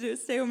wanted to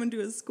stay home and do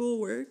his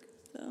schoolwork.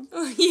 So.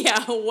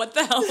 Yeah, what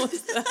the hell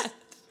was that?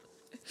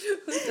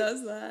 Who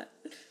does that?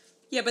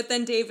 Yeah, but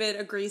then David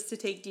agrees to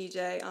take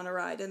DJ on a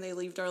ride, and they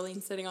leave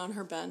Darlene sitting on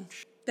her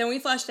bench. Then we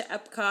flash to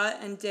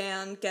Epcot, and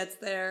Dan gets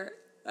there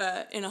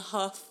in a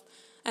huff,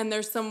 and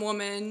there's some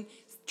woman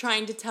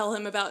trying to tell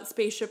him about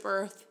Spaceship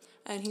Earth,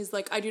 and he's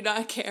like, I do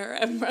not care,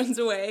 and runs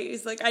away.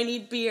 He's like, I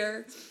need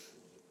beer.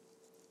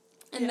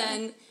 And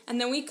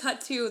then we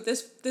cut to,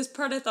 this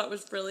part I thought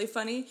was really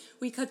funny.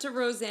 We cut to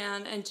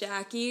Roseanne and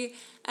Jackie,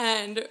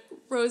 and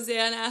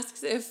Roseanne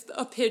asks if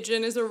a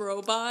pigeon is a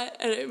robot,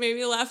 and it made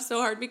me laugh so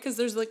hard because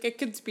there's like a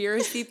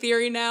conspiracy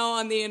theory now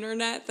on the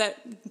internet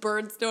that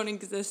birds don't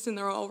exist and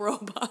they're all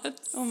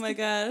robots. Oh my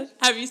god.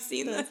 Have you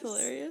seen this? That's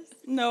hilarious.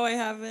 No, I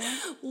haven't.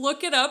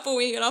 Look it up when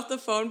we get off the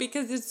phone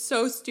because it's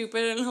so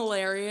stupid and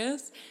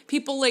hilarious.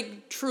 People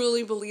like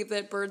truly believe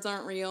that birds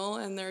aren't real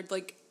and they're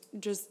like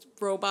just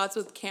robots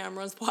with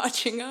cameras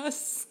watching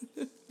us.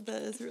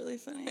 That is really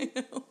funny. I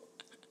know.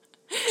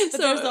 But so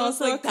there's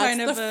also like, kind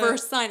that's of the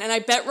first sign. And I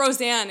bet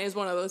Roseanne is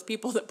one of those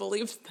people that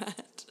believes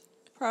that.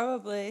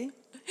 Probably.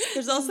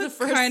 There's also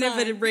kind of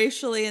a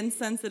racially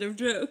insensitive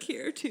joke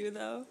here, too,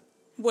 though.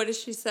 What does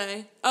she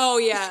say? Oh,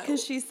 yeah.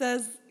 Because she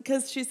said,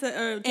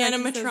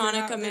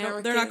 animatronic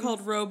American. They're not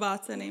called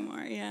robots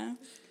anymore, yeah.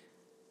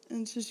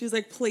 And she was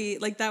like,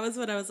 please. Like, that was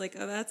what I was like,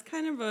 oh, that's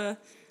kind of a...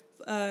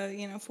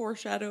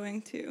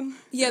 foreshadowing too.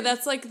 Yeah,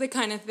 that's like the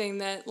kind of thing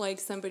that like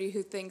somebody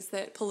who thinks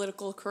that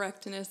political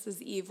correctness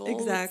is evil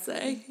exactly.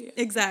 would say. Yeah.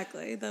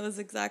 Exactly. That was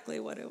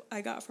exactly what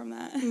I got from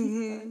that.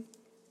 Mm-hmm.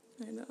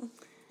 I know.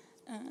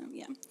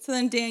 Yeah. So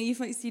then you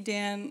see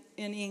Dan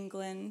in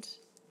England.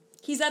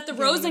 He's at the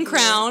Rose and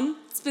Crown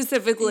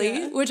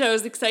specifically, which I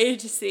was excited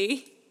to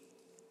see.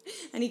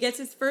 And he gets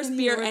his first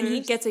beer, and he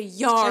gets a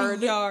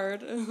yard. A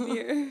yard of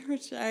beer,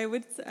 which I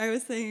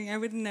was saying I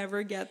would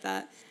never get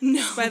that.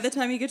 No. By the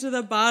time you get to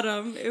the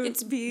bottom, it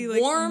would be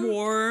like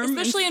warm,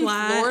 especially and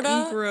flat in Florida.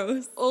 And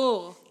gross.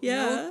 Oh,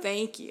 yeah. No,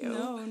 thank you.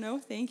 No,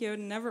 thank you. I would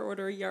never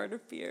order a yard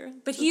of beer.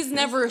 But he's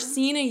never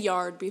seen a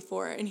yard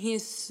before, and he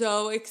is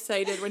so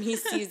excited when he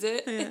sees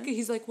it. Yeah.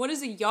 He's like, "What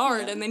is a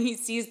yard?" And then he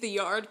sees the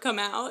yard come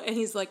out, and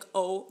he's like,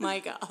 "Oh my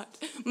god,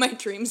 my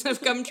dreams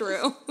have come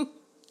true."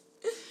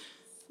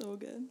 So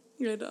good.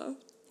 You know,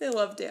 I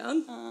love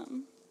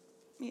Dan.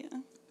 Yeah.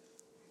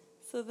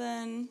 So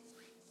then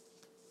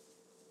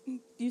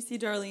you see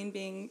Darlene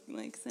being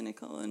like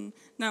cynical and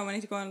not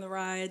wanting to go on the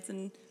rides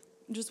and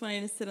just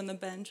wanting to sit on the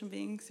bench and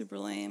being super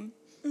lame.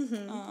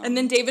 Mm-hmm. And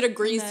then David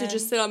agrees to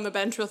just sit on the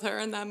bench with her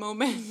in that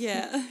moment.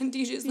 Yeah. And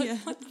DJ's like,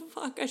 what the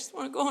fuck? I just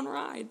want to go on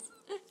rides.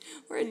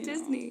 We're at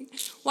Disney.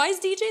 Why is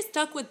DJ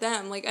stuck with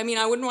them? Like, I mean,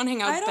 I wouldn't want to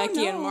hang out with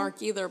Becky and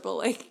Mark either, but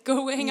like,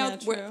 go hang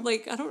out with,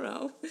 like, I don't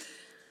know.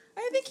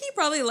 I think he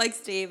probably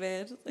likes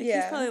David. Like,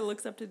 he probably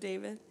looks up to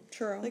David.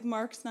 True. Like,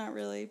 Mark's not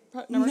really...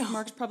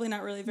 Mark's probably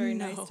not really very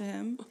nice to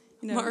him.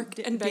 You know, Mark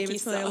and Becky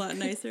David's probably a lot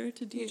nicer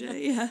to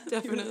DJ. Yeah,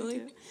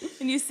 definitely.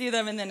 And you see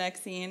them in the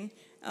next scene.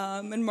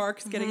 And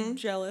Mark's getting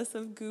jealous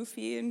of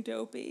Goofy and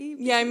Dopey.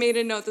 Yeah, I made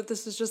a note that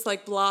this is just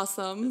like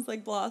Blossom. It's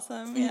like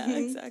Blossom. Yeah,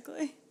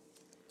 exactly.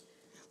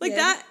 Like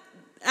that...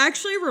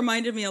 actually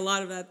reminded me a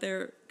lot of that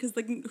there, because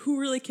like who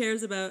really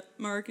cares about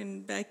Mark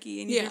and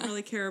Becky, and you didn't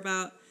really care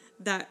about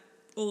that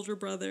older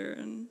brother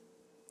and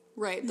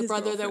right, the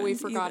brother that we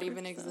forgot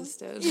even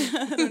existed.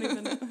 Yeah, I don't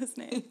even know his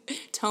name.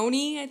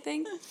 Tony, I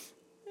think.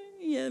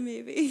 Yeah,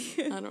 maybe.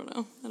 I don't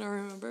know. I don't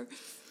remember.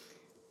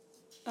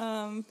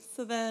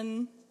 So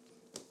then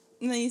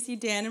you see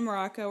Dan in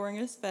Morocco wearing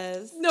his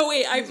fez. No,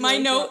 wait. My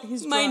note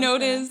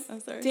is I'm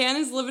sorry. Dan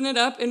is living it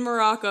up in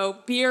Morocco,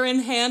 beer in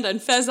hand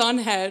and fez on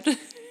head.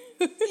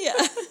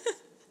 Yeah.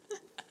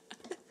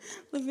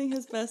 Living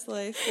his best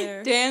life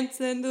there.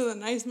 Dancing to the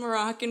nice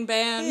Moroccan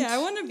band. Yeah, I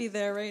want to be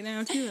there right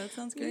now too. That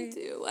sounds Me great.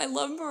 too. I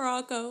love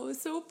Morocco.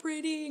 It's so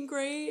pretty and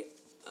great.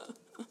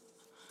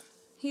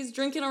 He's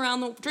drinking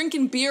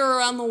beer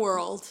around the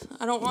world.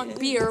 I don't want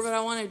beer, but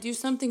I want to do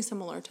something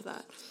similar to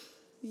that.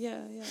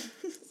 Yeah,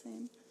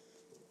 same.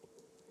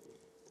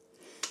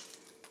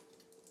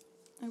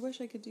 I wish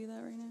I could do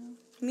that right now.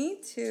 Me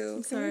too.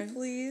 I'm sorry.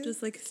 Please?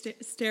 Just like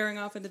staring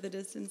off into the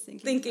distance,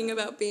 thinking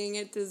about being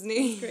at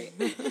Disney. Great.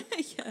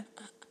 Yeah.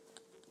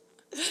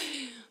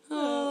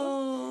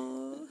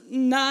 Oh.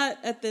 Not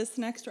at this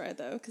next ride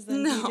though, because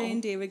then DJ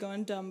and David go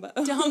on Dumbo.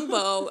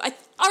 Dumbo.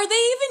 Are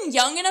they even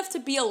young enough to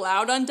be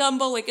allowed on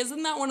Dumbo? Like,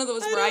 isn't that one of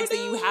those rides that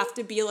you have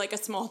to be like a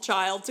small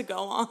child to go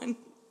on?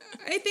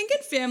 I think in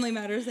Family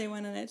Matters they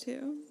went on it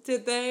too.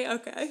 Did they?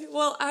 Okay.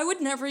 Well, I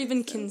would never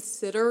even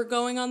consider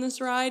going on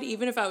this ride,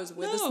 even if I was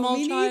with a small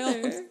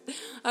child. Neither.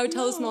 I would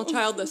tell a small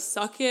child to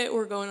suck it.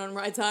 We're going on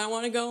rides I don't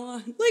want to go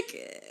on.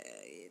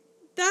 Like,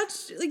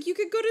 that's like you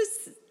could go to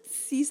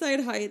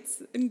Seaside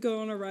Heights and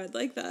go on a ride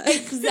like that.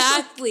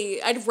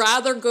 Exactly. I'd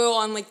rather go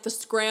on like the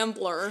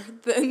Scrambler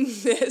than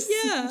this.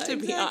 Yeah, to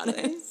be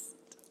honest.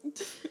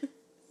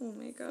 Oh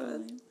my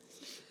god.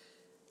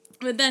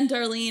 But then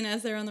Darlene,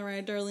 as they're on the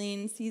ride,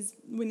 Darlene sees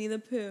Winnie the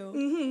Pooh,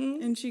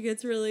 and she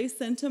gets really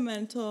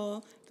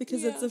sentimental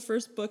because it's the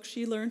first book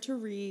she learned to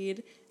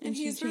read, and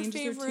she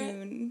changes her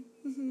tune.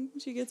 Mm-hmm.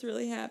 She gets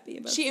really happy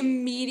about it. She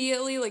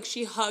immediately,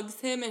 she hugs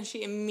him, and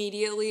she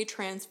immediately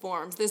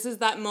transforms. This is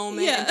that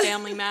moment in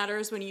Family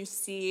Matters when you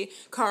see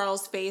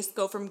Carl's face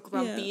go from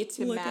grumpy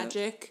to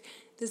magic.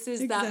 This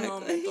is that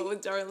moment, but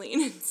with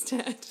Darlene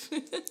instead.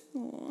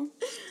 Aww.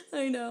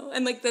 I know.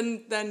 And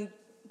then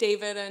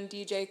David and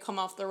DJ come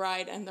off the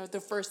ride, and the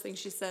first thing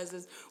she says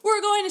is, "We're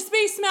going to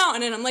Space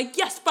Mountain," and I'm like,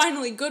 "Yes,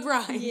 finally, good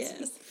ride."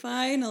 Yes,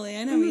 finally.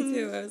 I know, me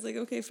too. I was like,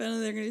 okay, finally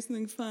they're gonna do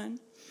something fun.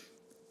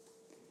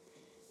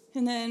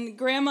 And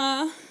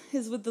Grandma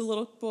is with the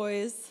little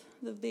boys,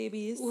 the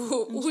babies.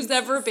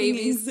 Whoever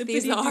babies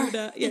these are.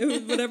 Yeah,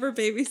 whatever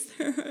babies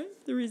there are.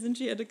 The reason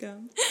she had to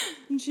come.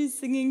 And she's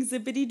singing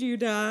Zippity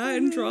Doo-Dah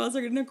and draws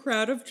her in a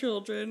crowd of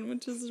children,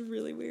 which is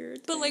really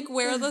weird. But,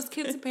 where are those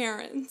kids'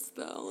 parents,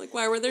 though?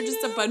 Why were there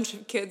just a bunch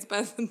of kids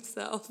by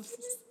themselves?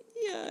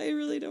 Yeah, I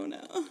really don't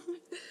know.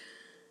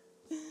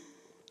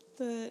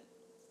 But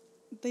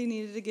they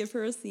needed to give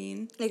her a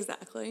scene.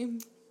 Exactly.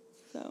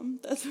 So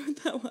that's what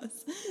that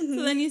was. Mm-hmm.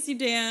 So then you see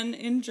Dan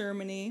in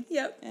Germany.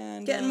 Yep.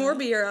 And getting more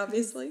beer,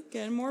 obviously.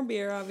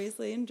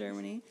 In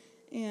Germany.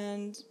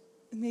 And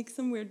makes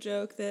some weird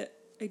joke that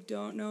I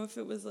don't know if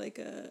it was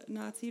a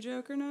Nazi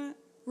joke or not.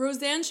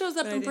 Roseanne shows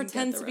up and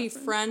pretends to be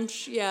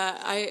French.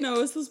 Yeah, No,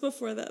 this was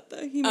before that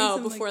though.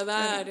 Before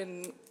that, I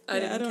didn't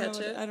catch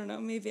it. I don't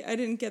know. Maybe I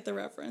didn't get the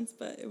reference,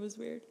 but it was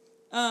weird.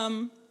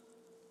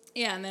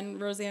 Yeah, and then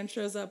Roseanne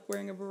shows up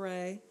wearing a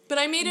beret. But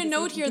I made a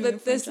note here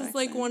that this is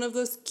one of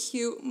those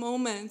cute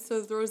moments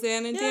with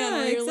Roseanne and Dan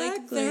where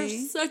you're they're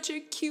such a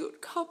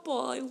cute couple.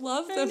 I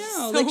love them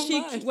so much.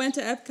 She went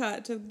to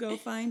Epcot to go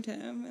find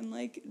him and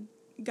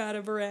got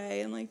a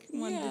beret and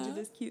wanted to do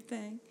this cute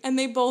thing. And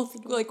they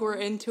both were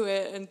into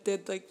it and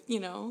did they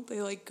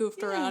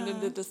goofed around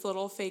and did this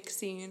little fake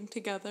scene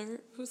together.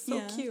 It was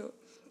so cute.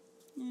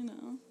 You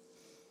know.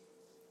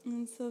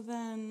 And so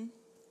then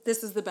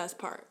this is the best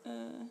part.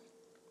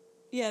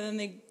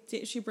 Then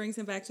she brings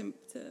him back to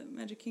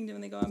Magic Kingdom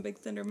and they go on Big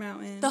Thunder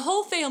Mountain. The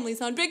whole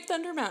family's on Big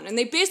Thunder Mountain and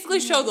they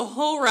basically show the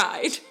whole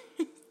ride.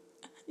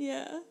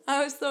 Yeah.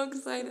 I was so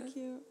excited. So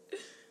cute.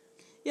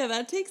 Yeah,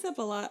 that takes up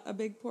a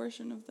big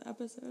portion of the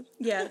episode.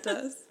 Yeah, it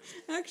does.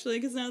 Actually,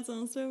 because now it's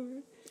almost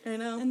over. I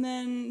know. And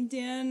then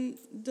Dan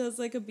does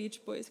a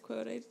Beach Boys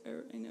quote I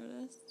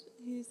noticed.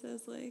 He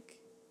says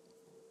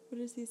what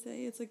does he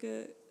say? It's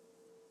a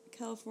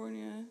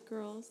California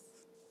Girls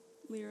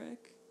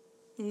lyric.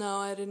 No,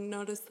 I didn't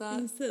notice that.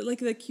 He said,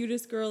 the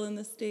cutest girl in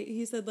the state.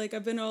 He said,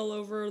 I've been all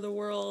over the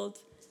world,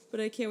 but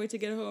I can't wait to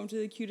get home to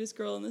the cutest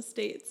girl in the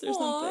States or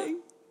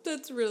something.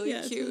 That's really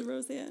cute. To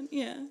Roseanne.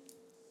 Yeah.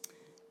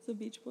 So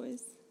Beach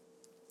Boys.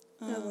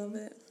 I love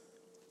it.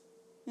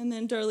 And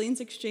then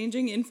Darlene's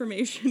exchanging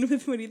information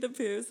with Winnie the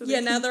Pooh. So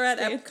now they're at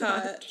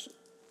Epcot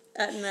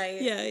at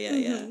night.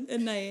 Yeah.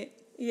 At night.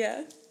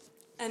 Yeah.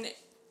 And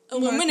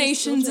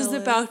Illuminations is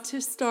about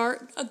to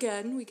start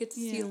again. We get to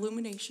see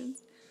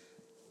Illuminations.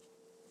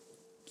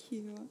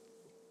 Cute.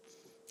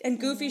 And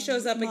Goofy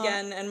shows up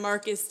again, and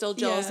Mark is still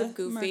jealous of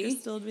Goofy. Mark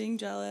is still being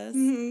jealous.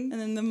 And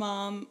then the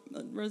mom,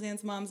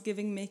 Roseanne's mom's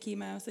giving Mickey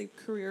Mouse like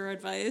career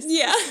advice.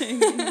 Yeah.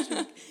 Saying he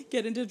should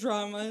get into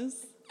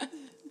dramas.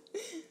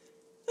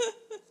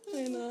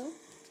 I know.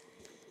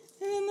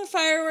 And then the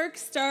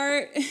fireworks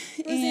start.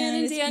 Roseanne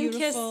and it's Dan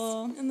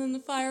beautiful. kiss. And then the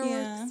fireworks.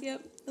 Yeah.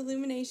 Yep.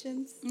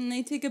 Illuminations. And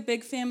they take a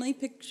big family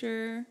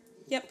picture.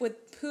 Yep,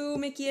 with Pooh,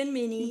 Mickey, and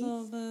Minnie.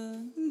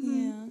 Vulva.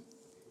 Yeah.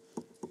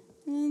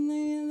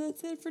 And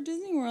that's it for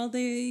Disney World.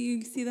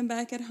 You see them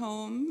back at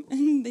home,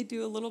 and they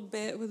do a little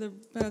bit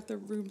about the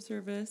room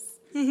service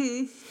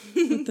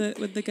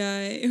with the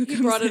guy who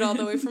He brought it all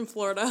the way from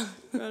Florida.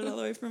 Brought it all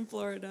the way from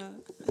Florida,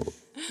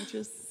 which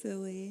was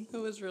silly. It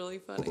was really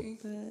funny.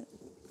 But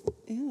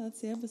yeah, that's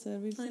the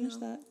episode. We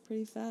finished that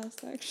pretty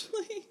fast,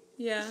 actually.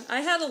 Yeah, I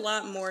had a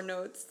lot more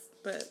notes,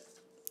 but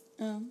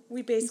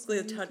we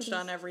basically touched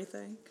on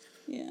everything.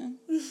 Yeah.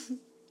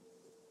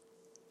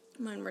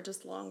 Mine were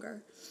just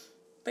longer.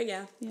 But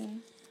yeah. Yeah.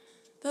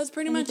 That's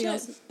pretty much it.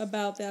 Else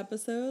about the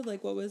episode?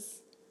 Like, what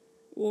was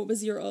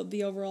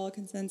the overall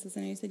consensus?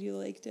 I know you said you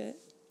liked it.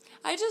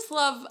 I just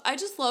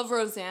love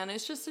Roseanne.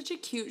 It's just such a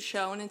cute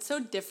show, and it's so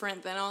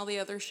different than all the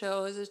other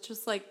shows. It's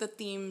just like the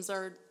themes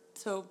are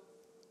so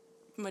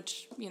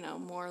much,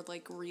 more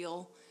like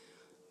real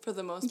for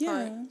the most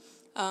part.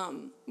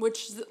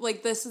 Which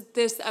like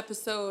this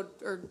episode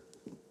or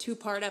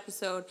 2-part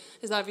episode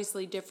is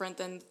obviously different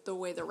than the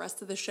way the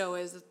rest of the show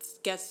is. It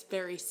gets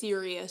very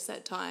serious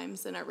at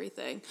times and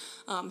everything.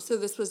 So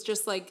this was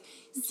just like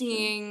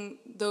seeing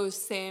those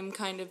same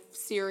kind of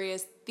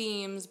serious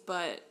themes,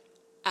 but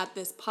at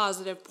this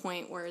positive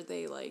point where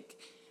they like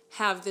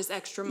have this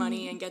extra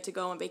money and get to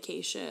go on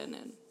vacation.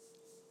 And,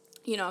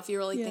 if you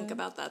really think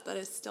about that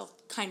is still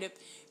kind of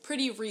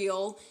pretty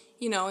real,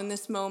 in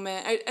this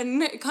moment.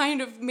 And it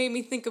kind of made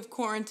me think of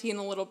quarantine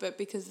a little bit,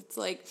 because it's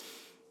like,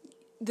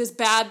 this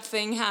bad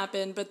thing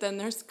happened, but then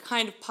there's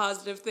kind of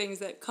positive things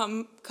that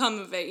come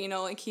of it,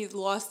 like he's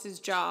lost his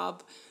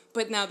job,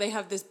 but now they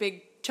have this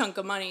big chunk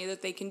of money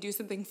that they can do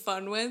something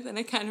fun with, and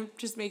it kind of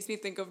just makes me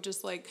think of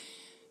just like,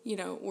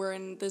 we're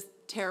in this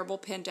terrible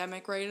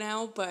pandemic right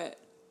now, but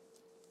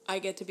I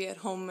get to be at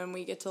home and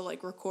we get to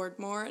like record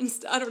more, and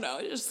I don't know,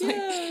 it's just like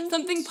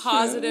something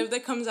positive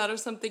that comes out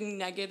of something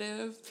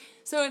negative.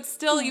 So it's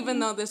still, even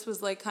though this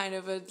was like kind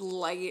of a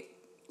light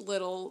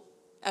little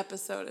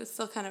episode, it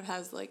still kind of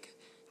has like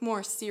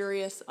more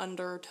serious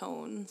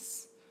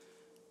undertones.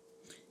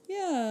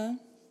 Yeah,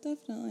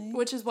 definitely.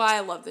 Which is why I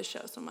love this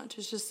show so much.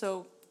 It's just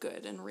so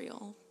good and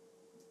real.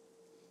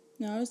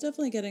 No, I was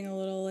definitely getting a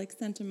little like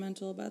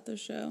sentimental about the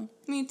show.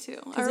 Me too.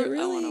 I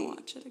want to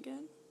watch it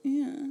again.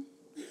 Yeah.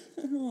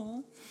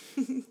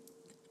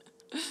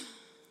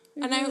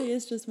 It really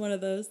is just one of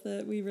those that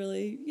it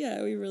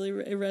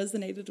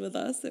resonated with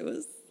us.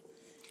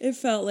 It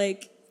felt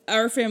like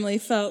our family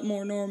felt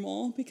more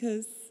normal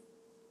because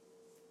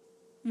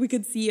we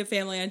could see a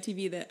family on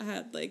TV that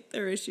had like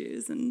their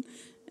issues and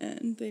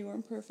they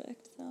weren't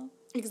perfect. So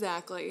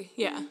exactly,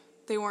 yeah,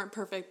 they weren't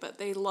perfect, but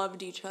they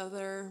loved each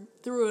other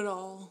through it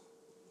all.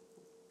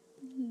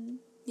 Mm-hmm.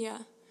 Yeah,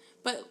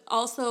 but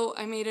also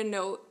I made a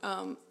note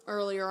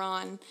earlier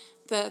on.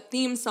 The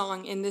theme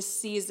song in this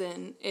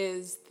season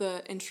is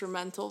the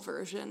instrumental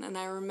version, and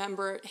I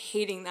remember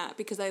hating that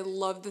because I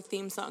love the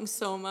theme song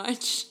so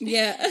much.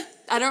 Yeah.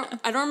 I don't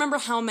remember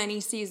how many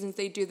seasons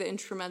they do the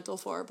instrumental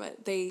for,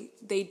 but they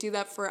do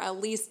that for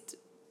at least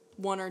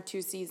 1 or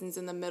 2 seasons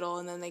in the middle,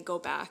 and then they go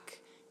back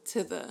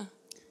to the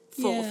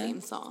full theme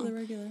song. The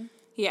regular.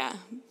 Yeah.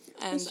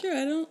 And that's true.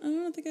 I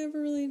don't think I ever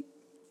really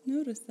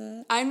noticed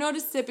that. I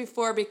noticed it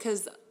before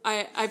because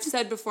I've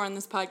said before on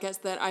this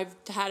podcast that I've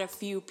had a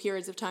few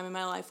periods of time in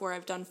my life where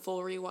I've done full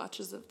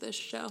rewatches of this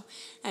show,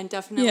 and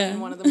definitely in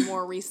one of the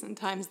more recent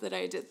times that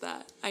I did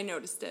that, I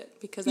noticed it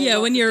because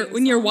when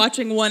you're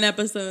watching one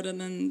episode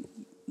and then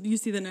you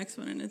see the next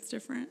one and it's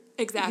different.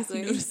 Exactly.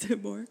 You notice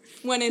it more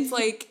when it's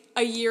like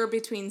a year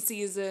between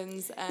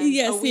seasons and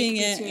a week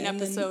between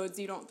episodes.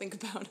 You don't think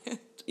about it.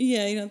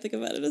 Yeah, you don't think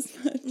about it as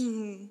much.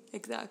 Mm-hmm,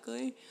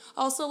 exactly.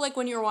 Also, like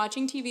when you're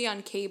watching TV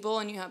on cable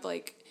and you have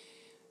like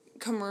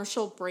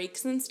commercial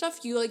breaks and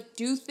stuff, you like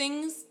do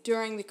things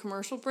during the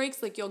commercial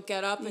breaks. Like you'll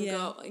get up and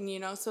go,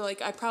 and so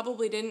like I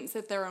probably didn't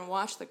sit there and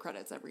watch the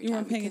credits every time. You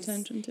weren't paying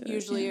attention to it.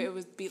 Usually it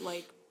would be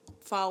like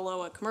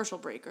follow a commercial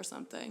break or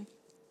something.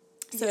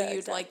 So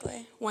you'd like,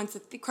 once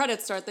the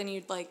credits start, then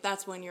you'd like,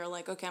 that's when you're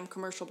like, okay, I'm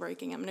commercial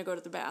breaking. I'm going to go to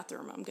the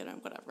bathroom. I'm going to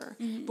whatever.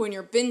 Mm-hmm. But when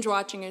you're binge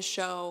watching a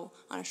show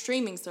on a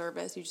streaming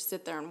service, you just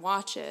sit there and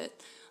watch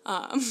it.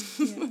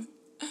 And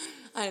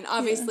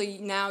obviously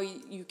now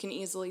you can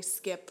easily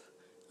skip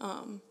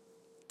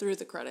through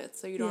the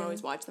credits. So you don't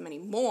always watch them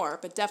anymore.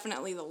 But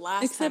definitely the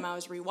last time I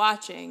was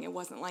rewatching, it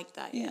wasn't like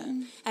that yet.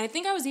 And I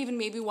think I was even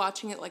maybe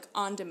watching it like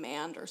on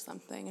demand or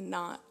something and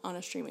not on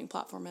a streaming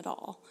platform at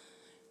all.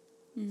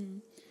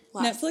 Mm-hmm.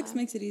 Netflix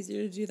makes it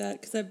easier to do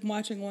that because I'm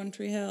watching One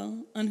Tree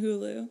Hill on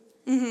Hulu,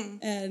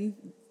 and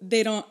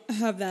they don't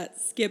have that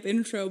skip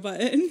intro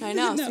button. I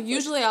know. So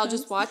usually I'll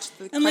just watch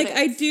the credits. And like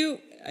I do,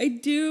 I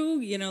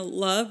do,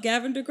 love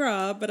Gavin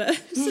DeGraw, but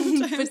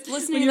sometimes But listening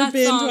when to you're that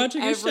binge song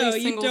watching a every show,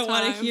 you single don't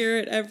want time. to hear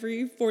it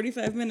every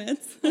 45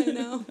 minutes. I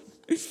know.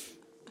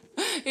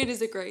 It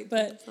is a great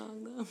But-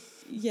 song, though.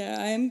 Yeah,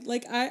 I'm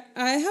like, I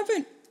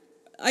haven't,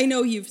 I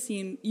know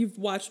you've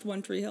watched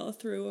One Tree Hill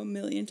through a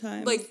million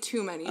times. Like,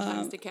 too many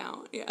times to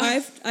count. Yeah.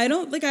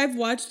 I've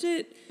watched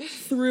it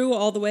through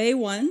all the way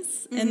once,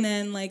 Mm-hmm. and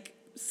then like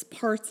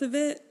parts of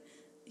it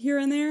here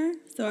and there.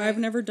 So I've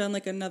never done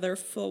like another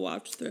full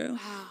watch through.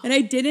 Wow. And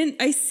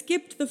I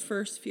skipped the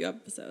first few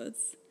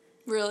episodes.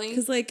 Really?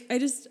 Because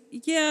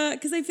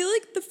because I feel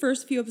like the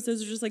first few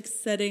episodes are just like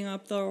setting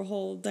up the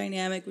whole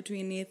dynamic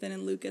between Nathan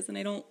and Lucas, and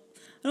I don't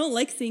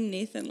like seeing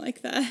Nathan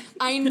like that.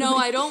 I know,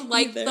 I don't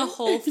like either. the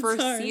whole It's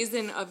first hard.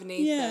 season of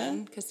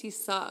Nathan because he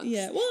sucks.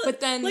 Yeah, well, but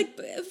then like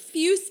a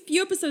few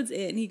episodes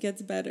in, he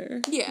gets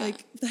better. Yeah.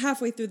 like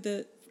halfway through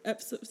the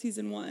episode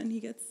season 1, he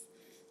gets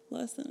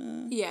less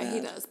than he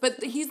does.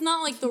 But he's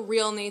not like the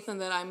real Nathan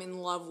that I'm in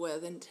love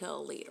with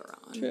until later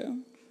on. True.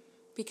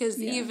 Because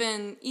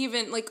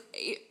even like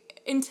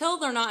until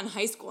they're not in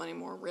high school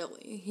anymore,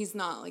 really, he's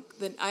not like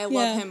the. I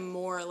love him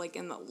more like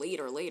in the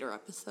later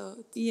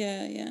episodes.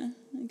 Yeah,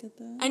 I get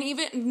that. And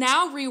even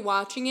now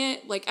rewatching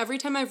it, like every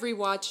time I've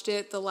rewatched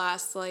it the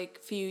last like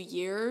few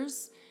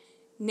years,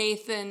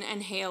 Nathan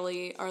and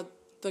Haley are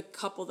the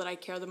couple that I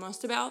care the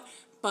most about.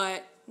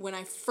 But when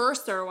I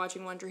first started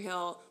watching One Tree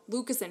Hill,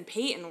 Lucas and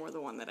Peyton were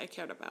the one that I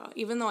cared about.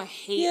 Even though I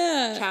hate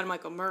Chad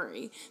Michael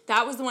Murray,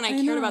 that was the one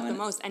I cared about the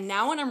most. And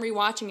now when I'm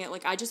rewatching it,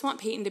 like I just want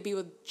Peyton to be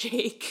with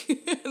Jake.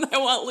 And I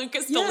want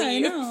Lucas to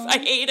leave. I know. I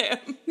hate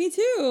him. Me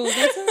too.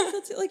 That's how I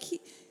felt too. Like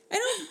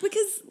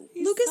because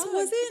Lucas sucks.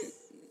 wasn't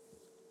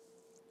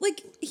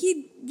like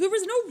there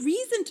was no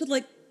reason to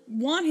like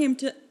want him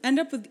to end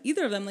up with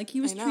either of them. Like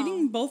he was I know.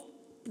 treating both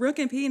Brooke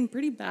and Peyton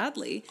pretty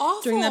badly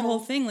Awful. during that whole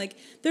thing. Like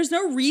there's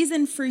no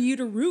reason for you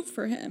to root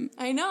for him.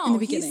 I know. In the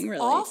beginning, he's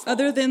really. awful.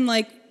 Other than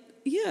like,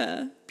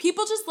 yeah.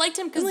 People just liked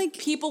him because like-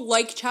 people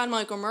like Chad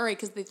Michael Murray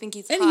because they think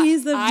he's And hot.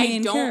 he's the I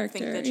main don't character,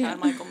 think that yeah. Chad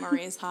Michael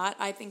Murray is hot.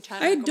 I think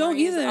Chad I Michael don't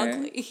Murray either. is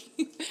ugly.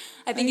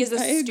 I think he has a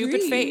I stupid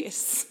agree.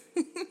 face.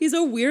 He's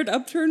a weird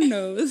upturned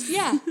nose.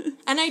 Yeah.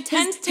 And I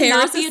tend to hair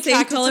not is be the same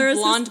attracted color as to his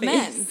blonde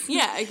men. face.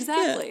 Yeah,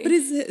 exactly. Yeah, but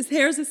his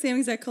hair is the same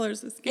exact color as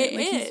his skin. It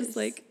like he's is. just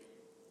like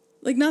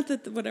not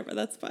that whatever,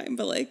 that's fine,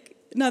 but like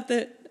not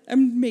that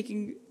I'm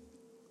making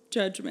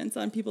judgments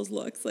on people's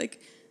looks. Like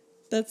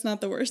that's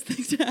not the worst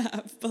thing to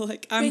have. But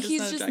like But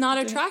he's just not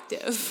attracted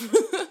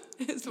attractive,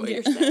 is what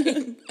you're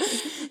saying.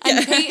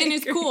 And Peyton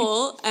is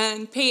cool,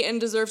 and Peyton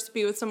deserves to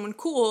be with someone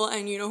cool,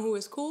 and you know who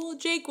was cool?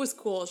 Jake was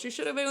cool. She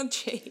should have been with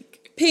Jake.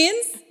 to him.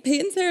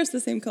 Peyton's hair is the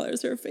same color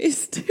as her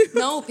face too.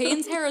 No,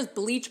 Peyton's hair is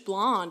bleach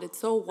blonde. It's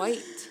so white.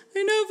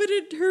 I know,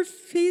 but her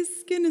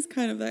face skin is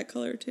kind of that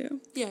color too.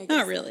 Yeah, I guess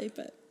Not so. really,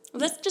 but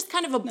Well, that's just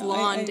kind of a I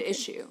blonde agree.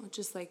 issue.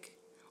 Just like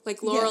I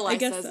Lorelai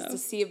guess says, so. it's a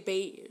sea of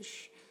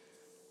beige.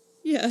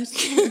 yeah. It's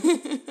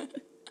true.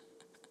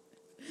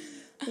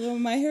 Although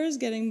my hair is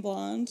getting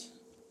blonde.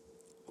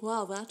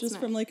 Wow, that's Just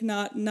nice. from like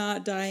not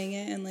dyeing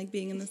it and like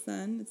being in the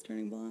sun, it's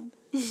turning blonde.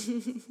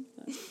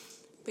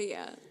 But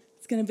yeah.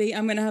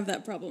 I'm gonna have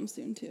that problem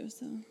soon too,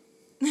 so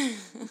I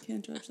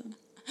can't judge them.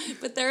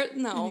 But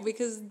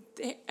because,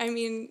 I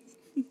mean,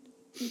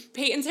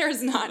 Peyton's hair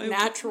is not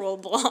natural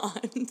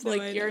blonde,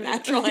 like I your know.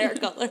 natural hair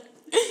color.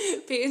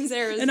 Peyton's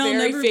hair is And I'll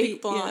very never fake be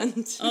blonde.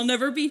 Yeah, I'll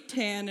never be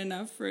tan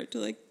enough for it to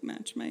like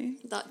match my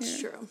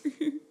That's hair.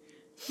 true.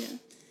 Yeah.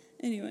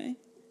 Anyway,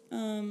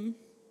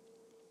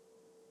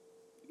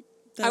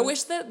 I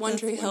wish that One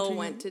that's Tree One Hill Tree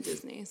went Hill. to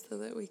Disney so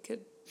that we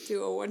could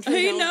do a One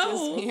Tree Hill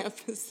know. Disney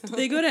episode.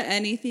 They go to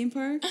any theme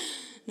park.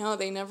 No,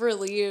 they never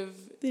leave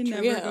They Tree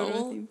never Hill. go to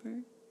a theme park,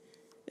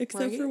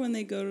 except Right? for when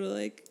they go to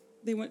like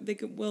they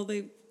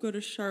go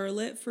to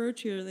Charlotte for a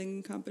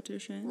cheerleading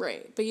competition.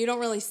 Right, but you don't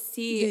really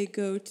see They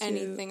go to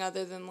anything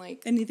other than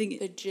like anything-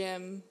 the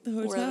gym the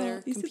where hotel.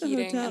 they're You see the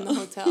competing and the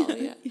hotel. hotel.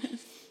 Yeah.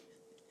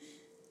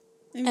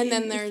 I mean, And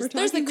then if we're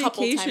there's a talking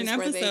couple vacation times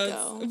where they episodes,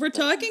 go, If we're but-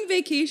 talking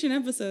vacation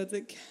episodes,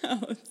 it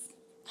counts.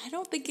 I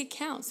don't think it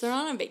counts. They're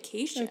not on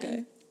vacation.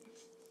 Okay,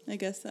 I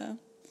guess so.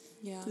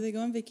 Yeah. Do they go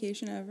on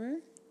vacation ever?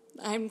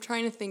 I'm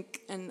trying to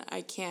think, and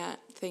I can't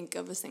think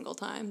of a single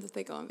time that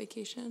they go on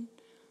vacation.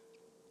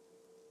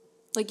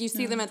 Like, you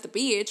see them at the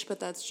beach, but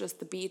that's just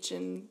the beach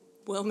in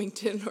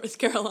Wilmington, North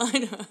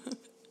Carolina.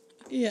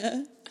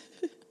 Yeah.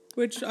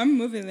 Which I'm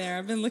moving there.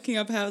 I've been looking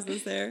up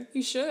houses there.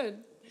 You should.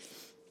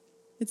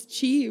 It's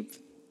cheap.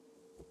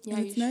 Yeah,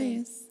 and it's you should.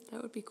 nice.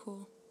 That would be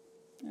cool.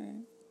 All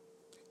right.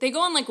 They go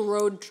on, like,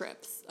 road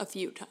trips a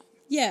few times.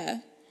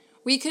 Yeah.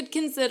 We could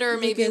consider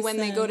maybe Lucas when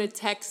they go to and-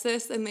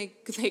 Texas and they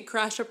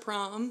crash a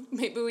prom,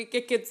 maybe we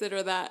could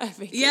consider that a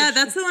vacation. Yeah,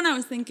 that's the one I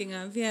was thinking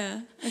of.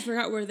 Yeah. I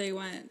forgot where they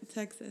went.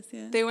 Texas,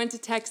 yeah. They went to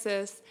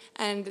Texas,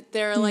 and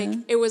they're like,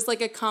 it was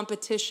like a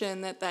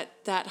competition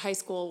that high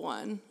school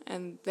won,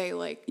 and they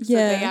like, so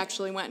Yeah. they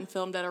actually went and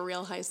filmed at a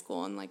real high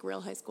school, and like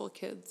real high school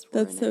kids were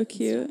That's in so it and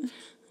cute. stuff.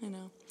 I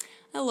know.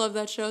 I love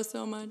that show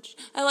so much.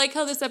 I like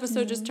how this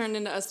episode just turned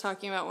into us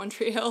talking about One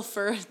Tree Hill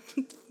for I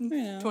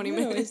know. 20 It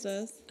minutes. always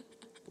does.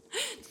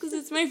 Because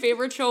it's my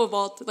favorite show of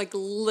all, like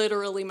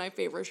literally my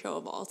favorite show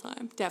of all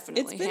time.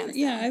 Definitely, hands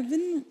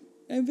down.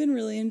 I've been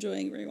really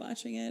enjoying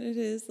rewatching it. It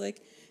is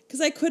like,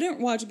 because I couldn't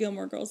watch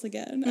Gilmore Girls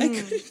again. I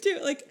couldn't do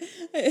it. Like,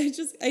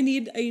 I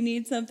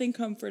need something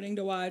comforting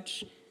to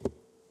watch,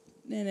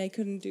 and I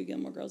couldn't do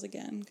Gilmore Girls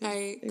again.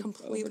 I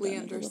completely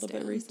understand. A little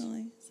bit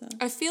recently, so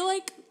I feel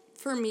like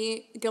for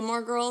me,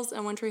 Gilmore Girls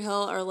and One Tree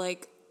Hill are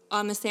like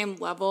on the same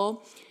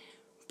level,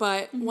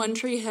 but One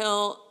Tree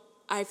Hill,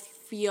 I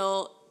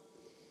feel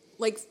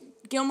like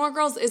Gilmore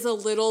Girls is a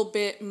little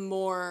bit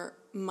more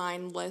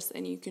mindless,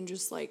 and you can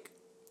just like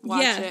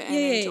watch it and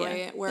enjoy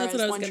it. Whereas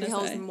One Tree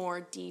Hill is more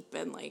deep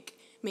and like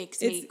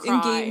makes me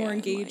cry. More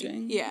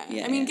engaging.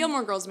 Like, I mean,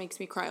 Gilmore Girls makes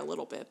me cry a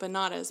little bit, but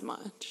not as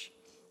much.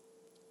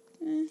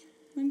 When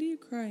do you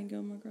cry in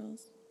Gilmore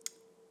Girls?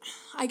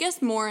 I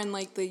guess more in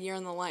like the Year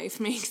in the Life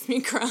makes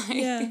me cry.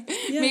 Yeah.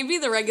 Maybe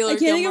the regular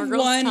Gilmore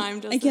Girls time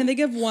doesn't. I can't think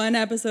of one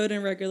episode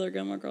in regular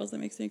Gilmore Girls that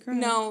makes me cry.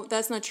 No,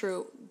 that's not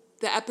true.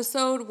 The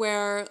episode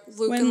where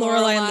Luke when and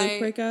Lorelai and Luke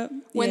break up.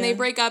 When they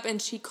break up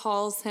and she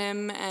calls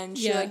him and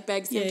she like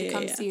begs him to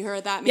come see her,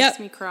 that makes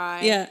me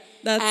cry. Yeah,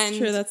 that's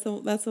true. That's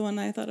the one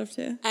I thought of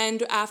too.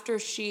 And after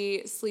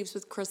she sleeps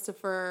with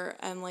Christopher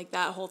and like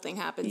that whole thing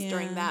happens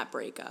during that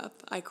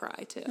breakup, I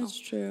cry too. That's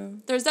true.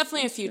 There's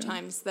definitely a few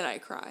times that I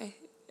cry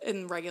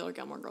in regular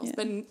Gilmore Girls,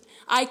 but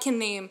I can't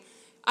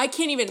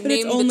even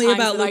name the times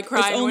that I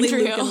cry in One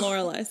Tree Hill. It's only Luke and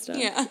Lorelai stuff.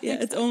 Yeah, exactly.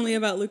 It's only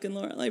about Luke and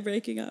Lorelai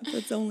breaking up.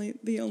 That's the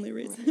only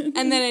reason.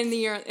 And then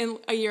in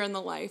A Year in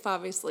the Life,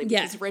 obviously,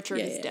 because Richard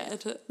is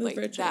dead. Like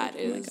Richard. That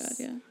is. Oh my God,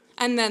 yeah.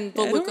 And then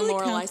the Luke and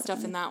Lorelai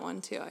stuff in that one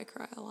too. I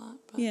cry a lot.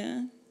 But.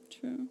 Yeah,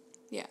 true.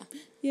 Yeah.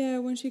 Yeah,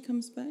 when she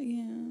comes back.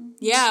 Yeah.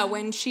 Yeah,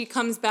 when she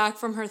comes back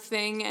from her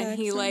thing and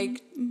he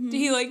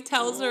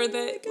tells her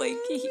that like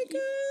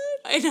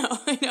I know.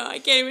 I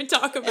can't even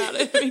talk about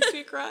it. It makes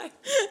me cry.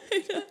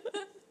 I know.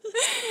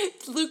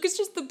 Luke is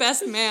just the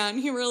best man.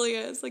 He really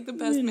is. Like the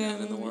best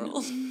man in the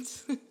world.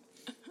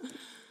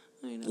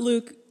 I know.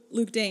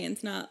 Luke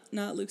Danes, not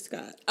Luke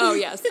Scott. Oh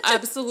yes,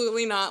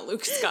 absolutely not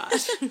Luke Scott.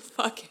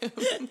 Fuck him.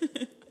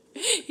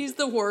 He's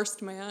the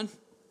worst man.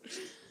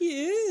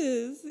 He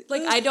is.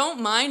 Like, I don't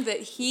mind that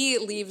he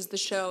leaves the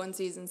show in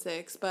season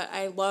 6, but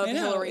I love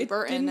Hillary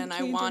Burton and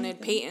I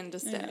wanted Peyton to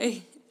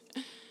stay.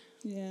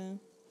 Yeah.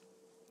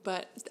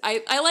 But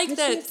I like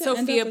that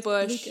Sophia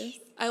Bush.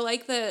 I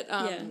like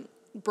that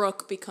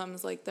Brooke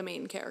becomes like the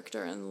main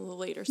character in the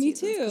later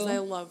seasons. Me too. Because I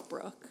love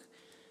Brooke.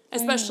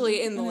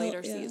 Especially in the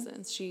later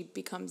seasons. She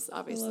becomes,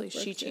 obviously,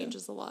 she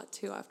changes a lot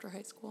too after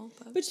high school.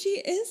 But she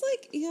is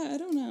like, I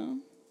don't know.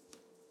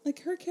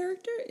 Like her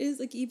character is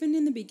like, even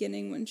in the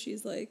beginning when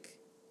she's like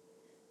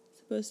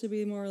supposed to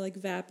be more like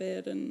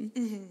vapid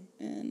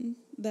and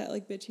that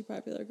like bitchy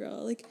popular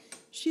girl, like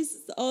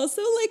she's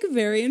also like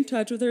very in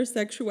touch with her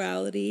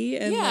sexuality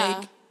and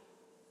like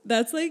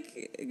that's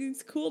like,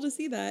 it's cool to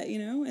see that, you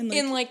know? And like,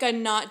 in like a,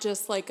 not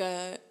just like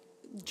a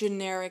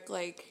generic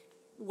like,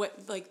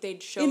 what like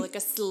they'd show like a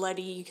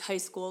slutty high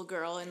school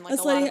girl in like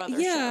a lot of other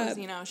shows,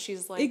 you know,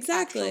 she's like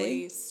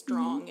actually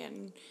strong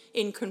and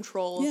in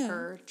control of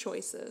her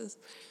choices.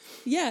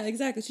 Yeah,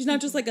 exactly. She's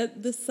not just like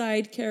the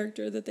side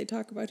character that they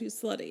talk about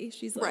who's slutty.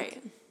 She's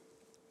like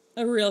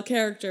a real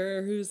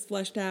character who's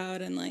fleshed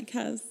out and like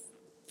has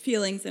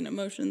feelings and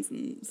emotions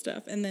and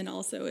stuff, and then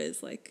also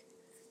is like,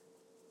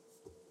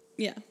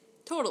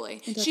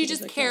 totally. She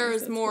just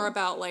cares more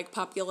about like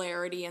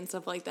popularity and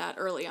stuff like that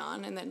early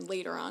on, and then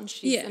later on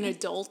she's an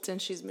adult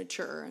and she's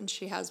mature and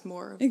she has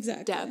more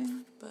depth.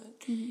 But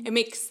it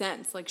makes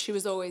sense. Like she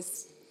was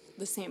always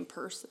the same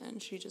person.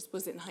 She just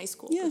was in high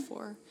school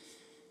before.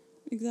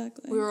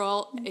 Exactly. We were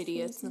all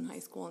idiots in high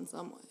school in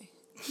some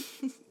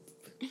way.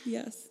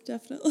 Yes,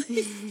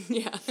 definitely.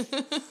 Yeah.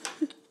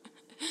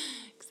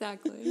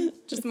 Exactly.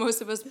 Just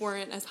most of us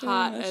weren't as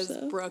hot as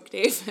Brooke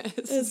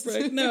Davis. As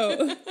Brooke,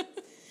 no.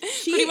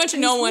 Pretty much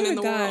no one in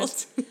the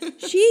world.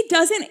 She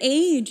doesn't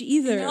age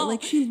either. No,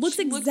 like she looks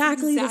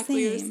exactly the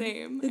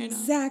same.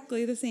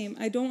 Exactly the same.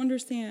 I don't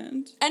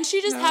understand. And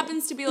she just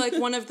happens to be like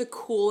one of the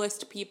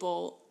coolest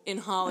people in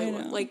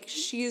Hollywood. Like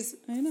she's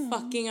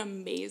fucking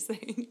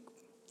amazing.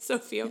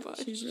 Sophia Bush.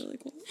 She's really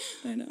cool.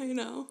 I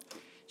know.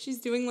 She's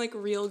doing like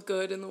real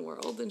good in the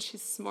world and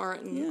she's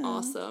smart and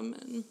awesome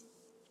and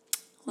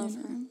love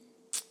her.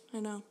 I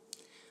know.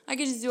 I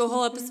could just do a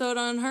whole episode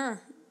on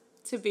her.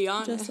 To be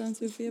honest. Just on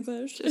Sophia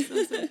Bush. Just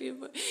on Sophia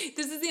Bush.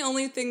 This is the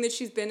only thing that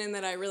she's been in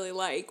that I really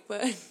like,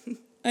 but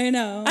I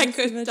know. I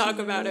could talk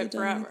about it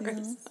forever.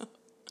 So.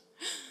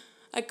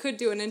 I could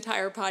do an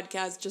entire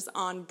podcast just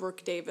on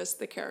Brooke Davis,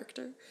 the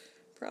character,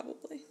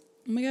 probably.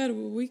 Oh my God,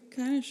 we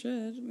kind of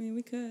should. I mean,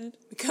 we could.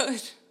 We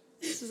could.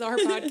 This is our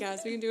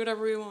podcast. We can do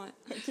whatever we want.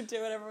 We can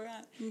do whatever we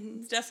want. Mm-hmm.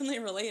 It's definitely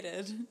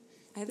related.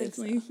 I think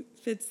definitely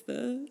fits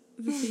the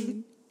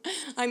theme.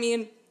 I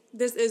mean,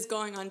 this is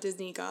going on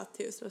Disney Goth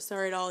too, so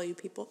sorry to all you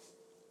people.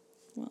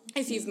 Well,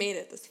 if you've made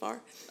it this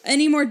far.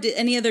 Any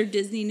other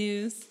Disney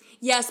news?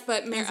 Yes,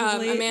 but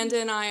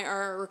Amanda and I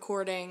are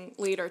recording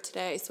later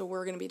today, so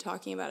we're going to be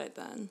talking about it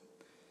then.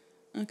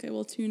 Okay,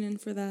 well, tune in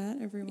for that,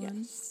 everyone.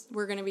 Yes.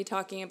 We're going to be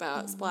talking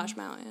about Splash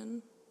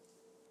Mountain.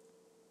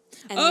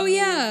 And Oh, the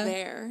yeah. move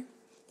there,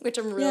 which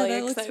I'm really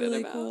that looks excited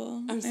really about.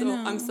 cool.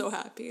 I'm so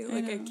happy.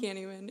 Like I know. can't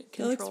even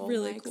looks control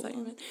really my cool.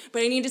 excitement.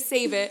 But I need to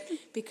save it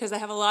because I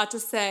have a lot to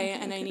say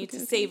and I need to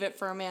save it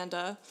for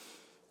Amanda.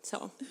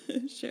 So,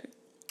 Sure.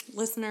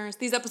 listeners,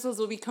 these episodes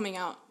will be coming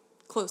out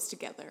close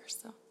together,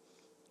 so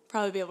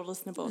probably be able to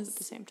listen to both at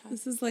the same time.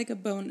 This is like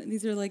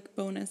these are like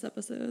bonus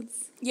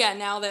episodes. Yeah,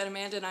 now that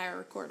Amanda and I are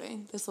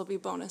recording, this will be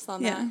bonus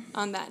on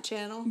that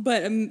channel.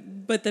 But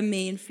the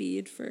main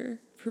feed for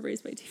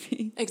Raised by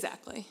TV.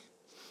 Exactly.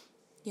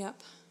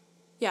 Yep.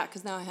 Yeah,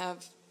 because now I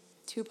have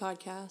 2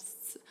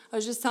 podcasts. I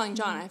was just telling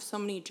John I have so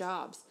many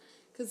jobs.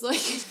 Because,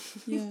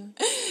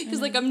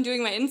 like, I'm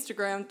doing my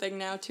Instagram thing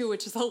now, too,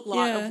 which is a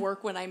lot of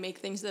work when I make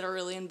things that are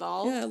really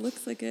involved. Yeah, it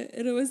looks like it.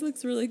 It always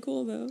looks really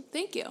cool, though.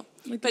 Thank you.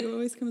 Like, it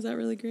always comes out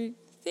really great.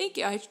 Thank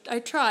you. I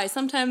try.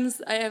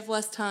 Sometimes I have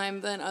less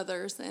time than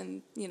others,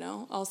 and,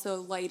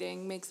 also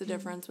lighting makes a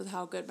difference with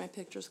how good my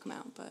pictures come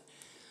out. But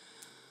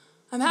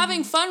I'm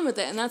having fun with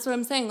it, and that's what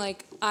I'm saying.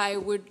 Like, I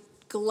would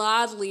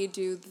gladly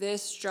do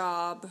this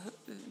job,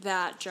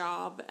 that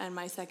job, and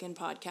my second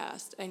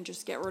podcast, and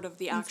just get rid of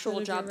the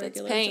actual job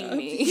that's paying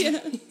me.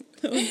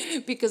 Yeah.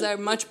 Because I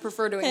much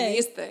prefer doing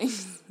these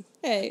things.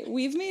 Hey,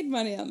 we've made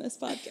money on this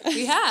podcast.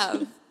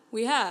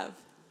 We have.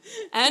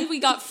 And we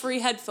got free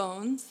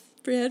headphones.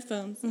 Free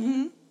headphones.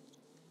 Mm-hmm.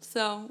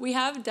 So we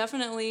have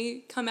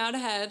definitely come out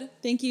ahead.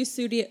 Thank you,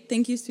 Studio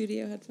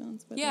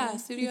headphones.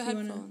 Studio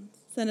headphones.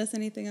 Send us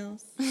anything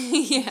else.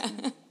 Yeah.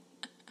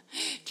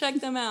 Check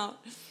them out.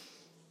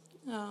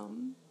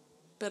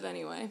 But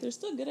anyway. They're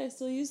still good. I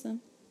still use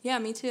them. Yeah,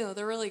 me too.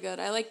 They're really good.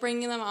 I like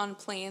bringing them on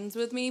planes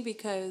with me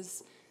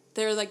because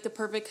they're like the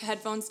perfect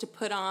headphones to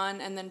put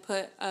on and then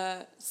put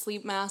a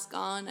sleep mask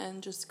on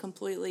and just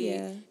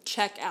completely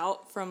check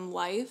out from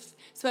life.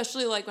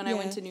 Especially like when I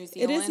went to New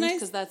Zealand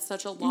because that's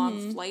such a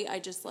long flight. I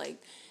just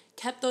like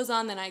kept those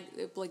on, then I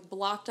like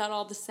blocked out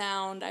all the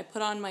sound. I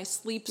put on my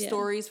sleep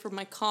stories from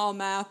my Calm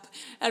app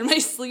and my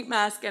sleep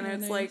mask, and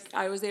it's like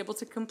I was able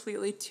to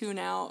completely tune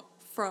out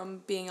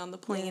from being on the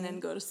plane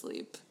and go to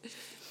sleep.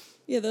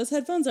 Yeah, those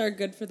headphones are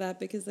good for that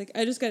because like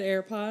I just got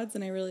AirPods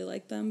and I really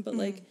like them, but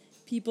like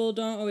people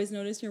don't always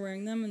notice you're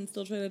wearing them and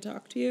still try to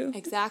talk to you.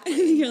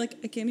 Exactly. You're like,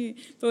 I can't hear you.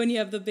 But when you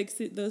have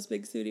those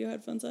big studio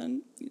headphones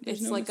on, there's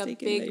it's no like a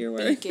mistaking big that you're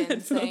wearing beacon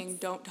headphones. saying,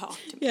 "Don't talk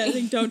to me." Yeah, I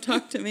think don't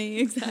talk to me.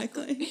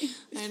 Exactly.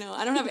 I know.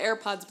 I don't have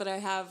AirPods, but I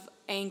have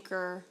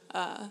Anchor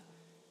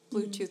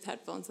Bluetooth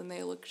headphones, and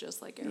they look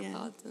just like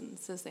AirPods, and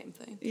it's the same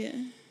thing.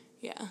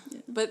 Yeah.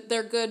 But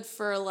they're good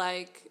for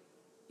like,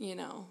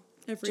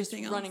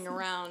 Everything just running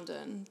around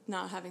and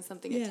not having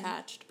something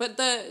attached. But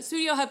the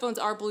studio headphones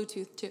are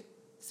Bluetooth too,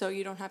 so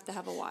you don't have to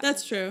have a wire.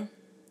 That's true.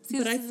 See,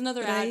 this is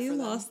another ad for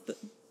them.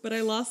 But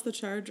I lost the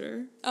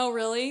charger. Oh,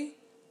 really?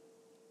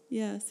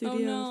 Yeah, studio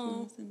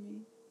headphones and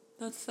me.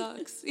 That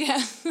sucks.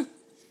 Yeah.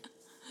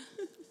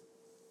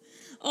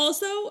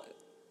 Also,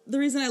 the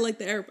reason I like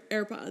the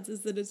AirPods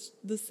is that it's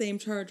the same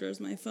charger as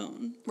my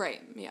phone.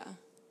 Right, yeah.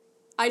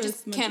 I So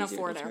just it's can't much easier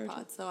afford to charge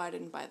AirPods, so I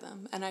didn't buy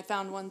them. And I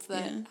found ones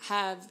that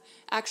have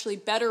actually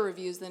better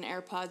reviews than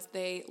AirPods.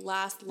 They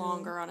last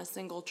longer on a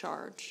single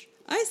charge.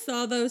 I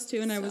saw those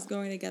too, and I was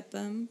going to get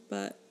them,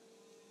 but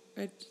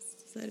I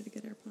just decided to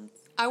get AirPods.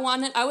 I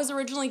was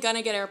originally going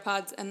to get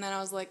AirPods, and then I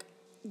was like,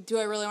 do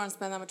I really want to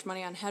spend that much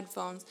money on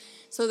headphones?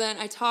 So then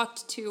I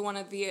talked to one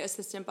of the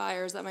assistant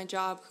buyers at my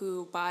job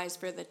who buys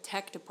for the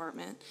tech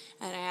department,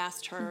 and I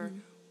asked her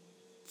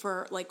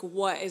for, like,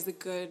 what is a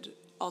good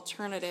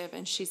alternative,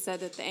 and she said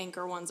that the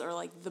Anchor ones are,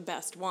 like, the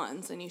best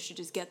ones, and you should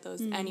just get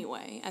those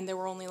anyway, and they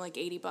were only, like,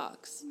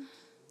 $80.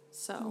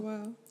 So, Oh,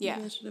 wow. yeah.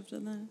 Maybe I should have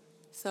done that.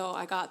 So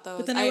I got those.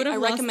 But then I I would've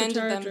lost the recommended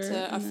them charger,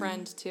 to a and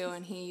friend, too,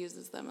 and he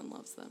uses them and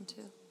loves them,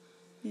 too.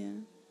 Yeah.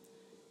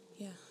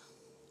 Yeah.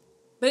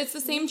 But it's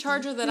the same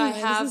charger that I Anyway,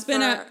 this have has for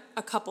been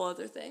a couple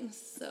other things.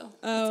 So.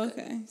 Oh, it's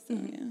good. okay. So,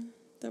 yeah,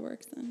 that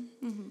works then.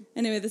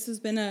 Anyway, this has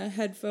been a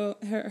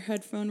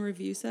headphone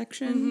review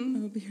section. I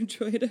hope you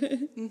enjoyed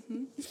it.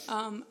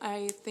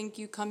 I think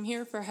you come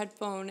here for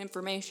headphone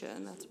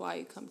information. That's why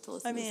you come to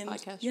listen to this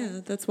podcast. Yeah,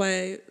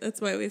 right?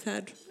 that's why we've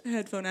had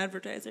headphone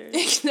advertisers.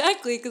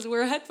 Exactly, because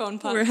we're a headphone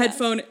podcast. We're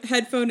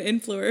headphone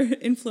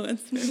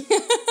influencers.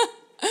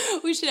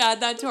 We should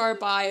add that to our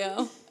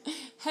bio.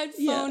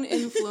 Headphone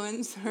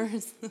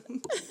influencers.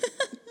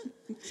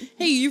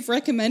 Hey, you've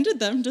recommended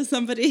them to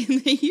somebody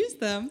and they use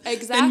them.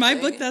 Exactly. In my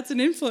book, that's an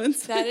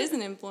influencer. That is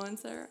an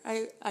influencer.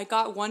 I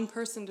got one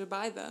person to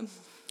buy them.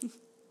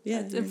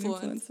 Yeah, That's you're an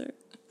influence. influencer.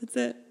 That's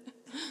it.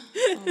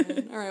 Oh,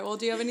 man. All right. Well,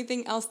 do you have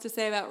anything else to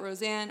say about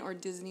Roseanne or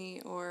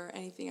Disney or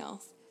anything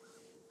else?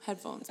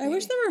 Headphones. I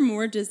wish there were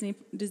more Disney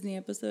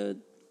episodes.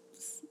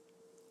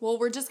 Well,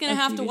 we're just gonna Of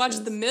have to TV watch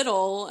shows. The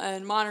Middle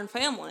and Modern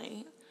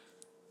Family.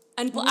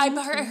 And I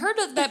heard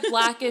that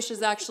Blackish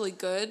is actually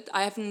good.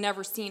 I have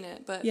never seen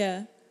it, but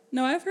Yeah.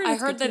 No, I've heard. I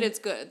it's heard good that too. it's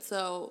good.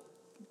 So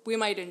we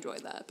might enjoy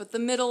that. But the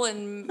middle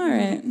and All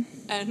right.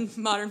 and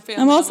Modern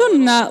Family. I'm also a little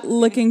not iffy.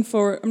 looking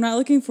forward. I'm not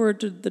looking forward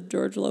to the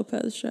George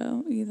Lopez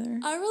show either.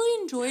 I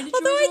really enjoyed it.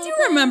 Although I do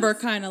remember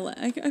kind of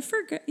like I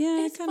forget.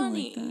 Yeah, It's I kind of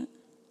funny. like that.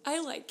 I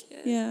like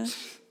it. Yeah.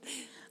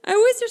 I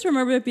always just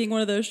remember it being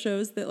one of those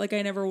shows that like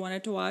I never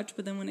wanted to watch,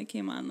 but then when it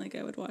came on, like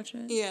I would watch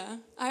it. Yeah.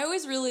 I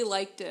always really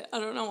liked it.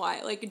 I don't know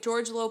why. Like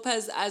George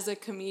Lopez as a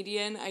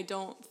comedian, I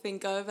don't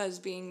think of as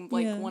being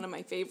like Yeah. one of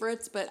my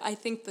favorites, but I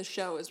think the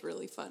show is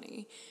really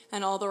funny.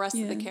 And all the rest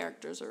of the Yeah.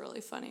 characters are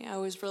really funny. I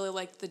always really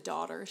liked the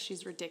daughter.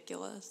 She's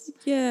ridiculous.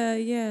 Yeah.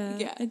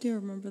 Yeah. I do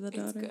remember the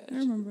daughter. good. I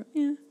remember.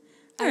 Yeah.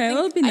 All I right. think,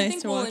 Well, it'd be I nice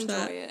think to we'll watch enjoy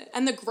that. it.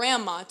 And the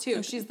grandma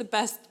too. She's the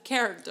best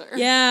character.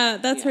 Yeah,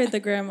 that's Yeah. right. The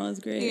grandma is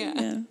great. Yeah.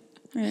 Yeah.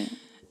 All right.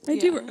 I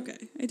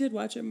did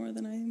watch it more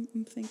than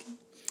I'm thinking.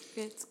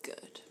 It's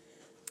good.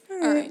 All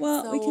right. right,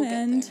 Well, so we can we'll get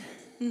end.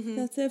 there.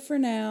 That's it for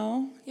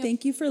now. Yep.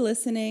 Thank you for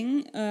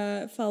listening.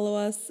 Follow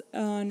us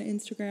on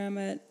Instagram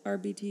at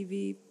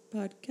RBTV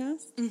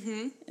Podcast.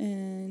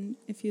 And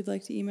if you'd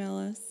like to email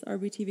us,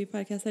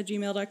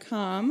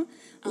 rbtvpodcast@gmail.com.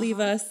 Leave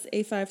us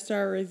a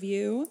 5-star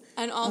review.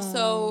 And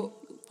also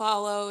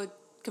follow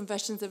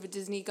Confessions of a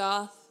Disney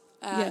Goth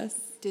at Yes.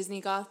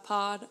 Disney Goth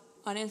Pod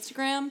on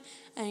Instagram.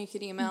 And you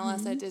can email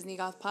us at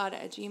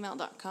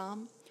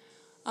disneygothpod@gmail.com.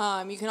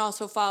 You can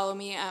also follow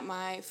me at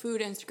my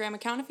food Instagram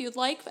account if you'd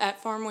like,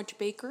 at Farmwich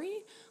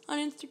Bakery on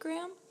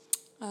Instagram.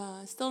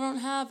 Still don't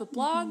have a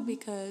blog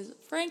because,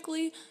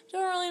 frankly,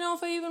 don't really know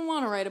if I even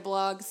want to write a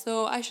blog.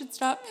 So I should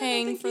stop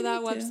paying think for you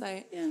that need to.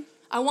 website. Yeah.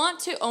 I want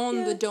to own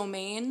Yeah. the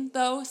domain,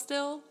 though,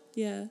 still,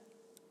 Yeah.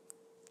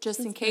 just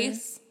in That's fair.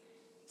 case.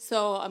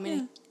 So I'm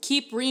going to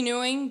keep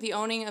renewing the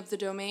owning of the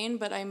domain,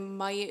 but I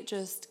might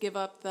just give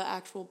up the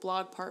actual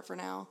blog part for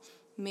now.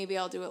 Maybe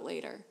I'll do it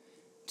later.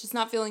 Just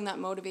not feeling that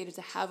motivated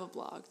to have a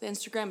blog. The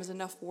Instagram is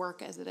enough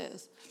work as it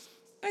is.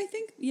 I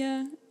think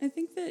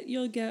that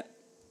you'll get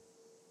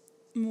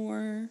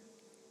more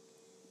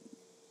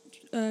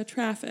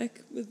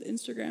traffic with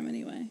Instagram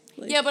anyway.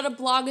 Like, Yeah, but a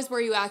blog is where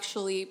you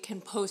actually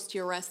can post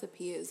your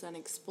recipes and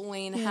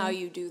explain how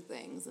you do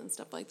things and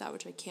stuff like that,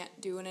 which I can't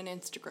do in an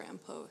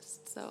Instagram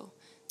post. So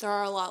there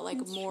are a lot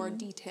more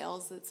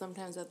details that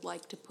sometimes I'd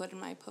like to put in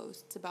my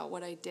posts about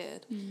what I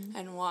did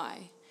and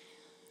why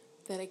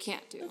that I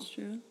can't do. That's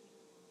true.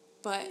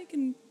 But I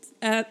can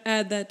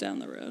add that down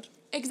the road.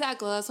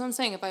 exactly, that's what I'm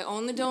saying. If I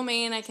own the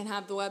domain, I can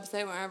have the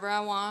website wherever I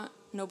want.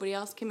 Nobody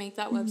else can make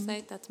that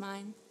website. That's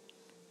mine.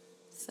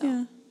 So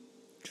Yeah.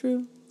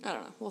 True. I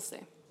don't know. We'll see.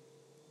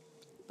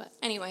 But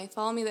anyway,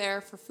 follow me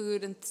there for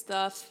food and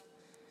stuff.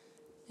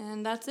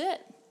 And that's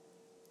it.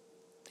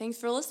 Thanks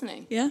for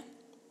listening. Yeah.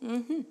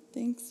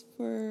 Thanks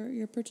for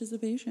your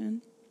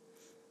participation.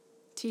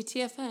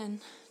 TTFN.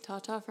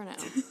 Ta-ta for now.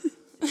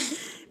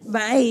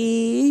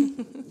 Bye.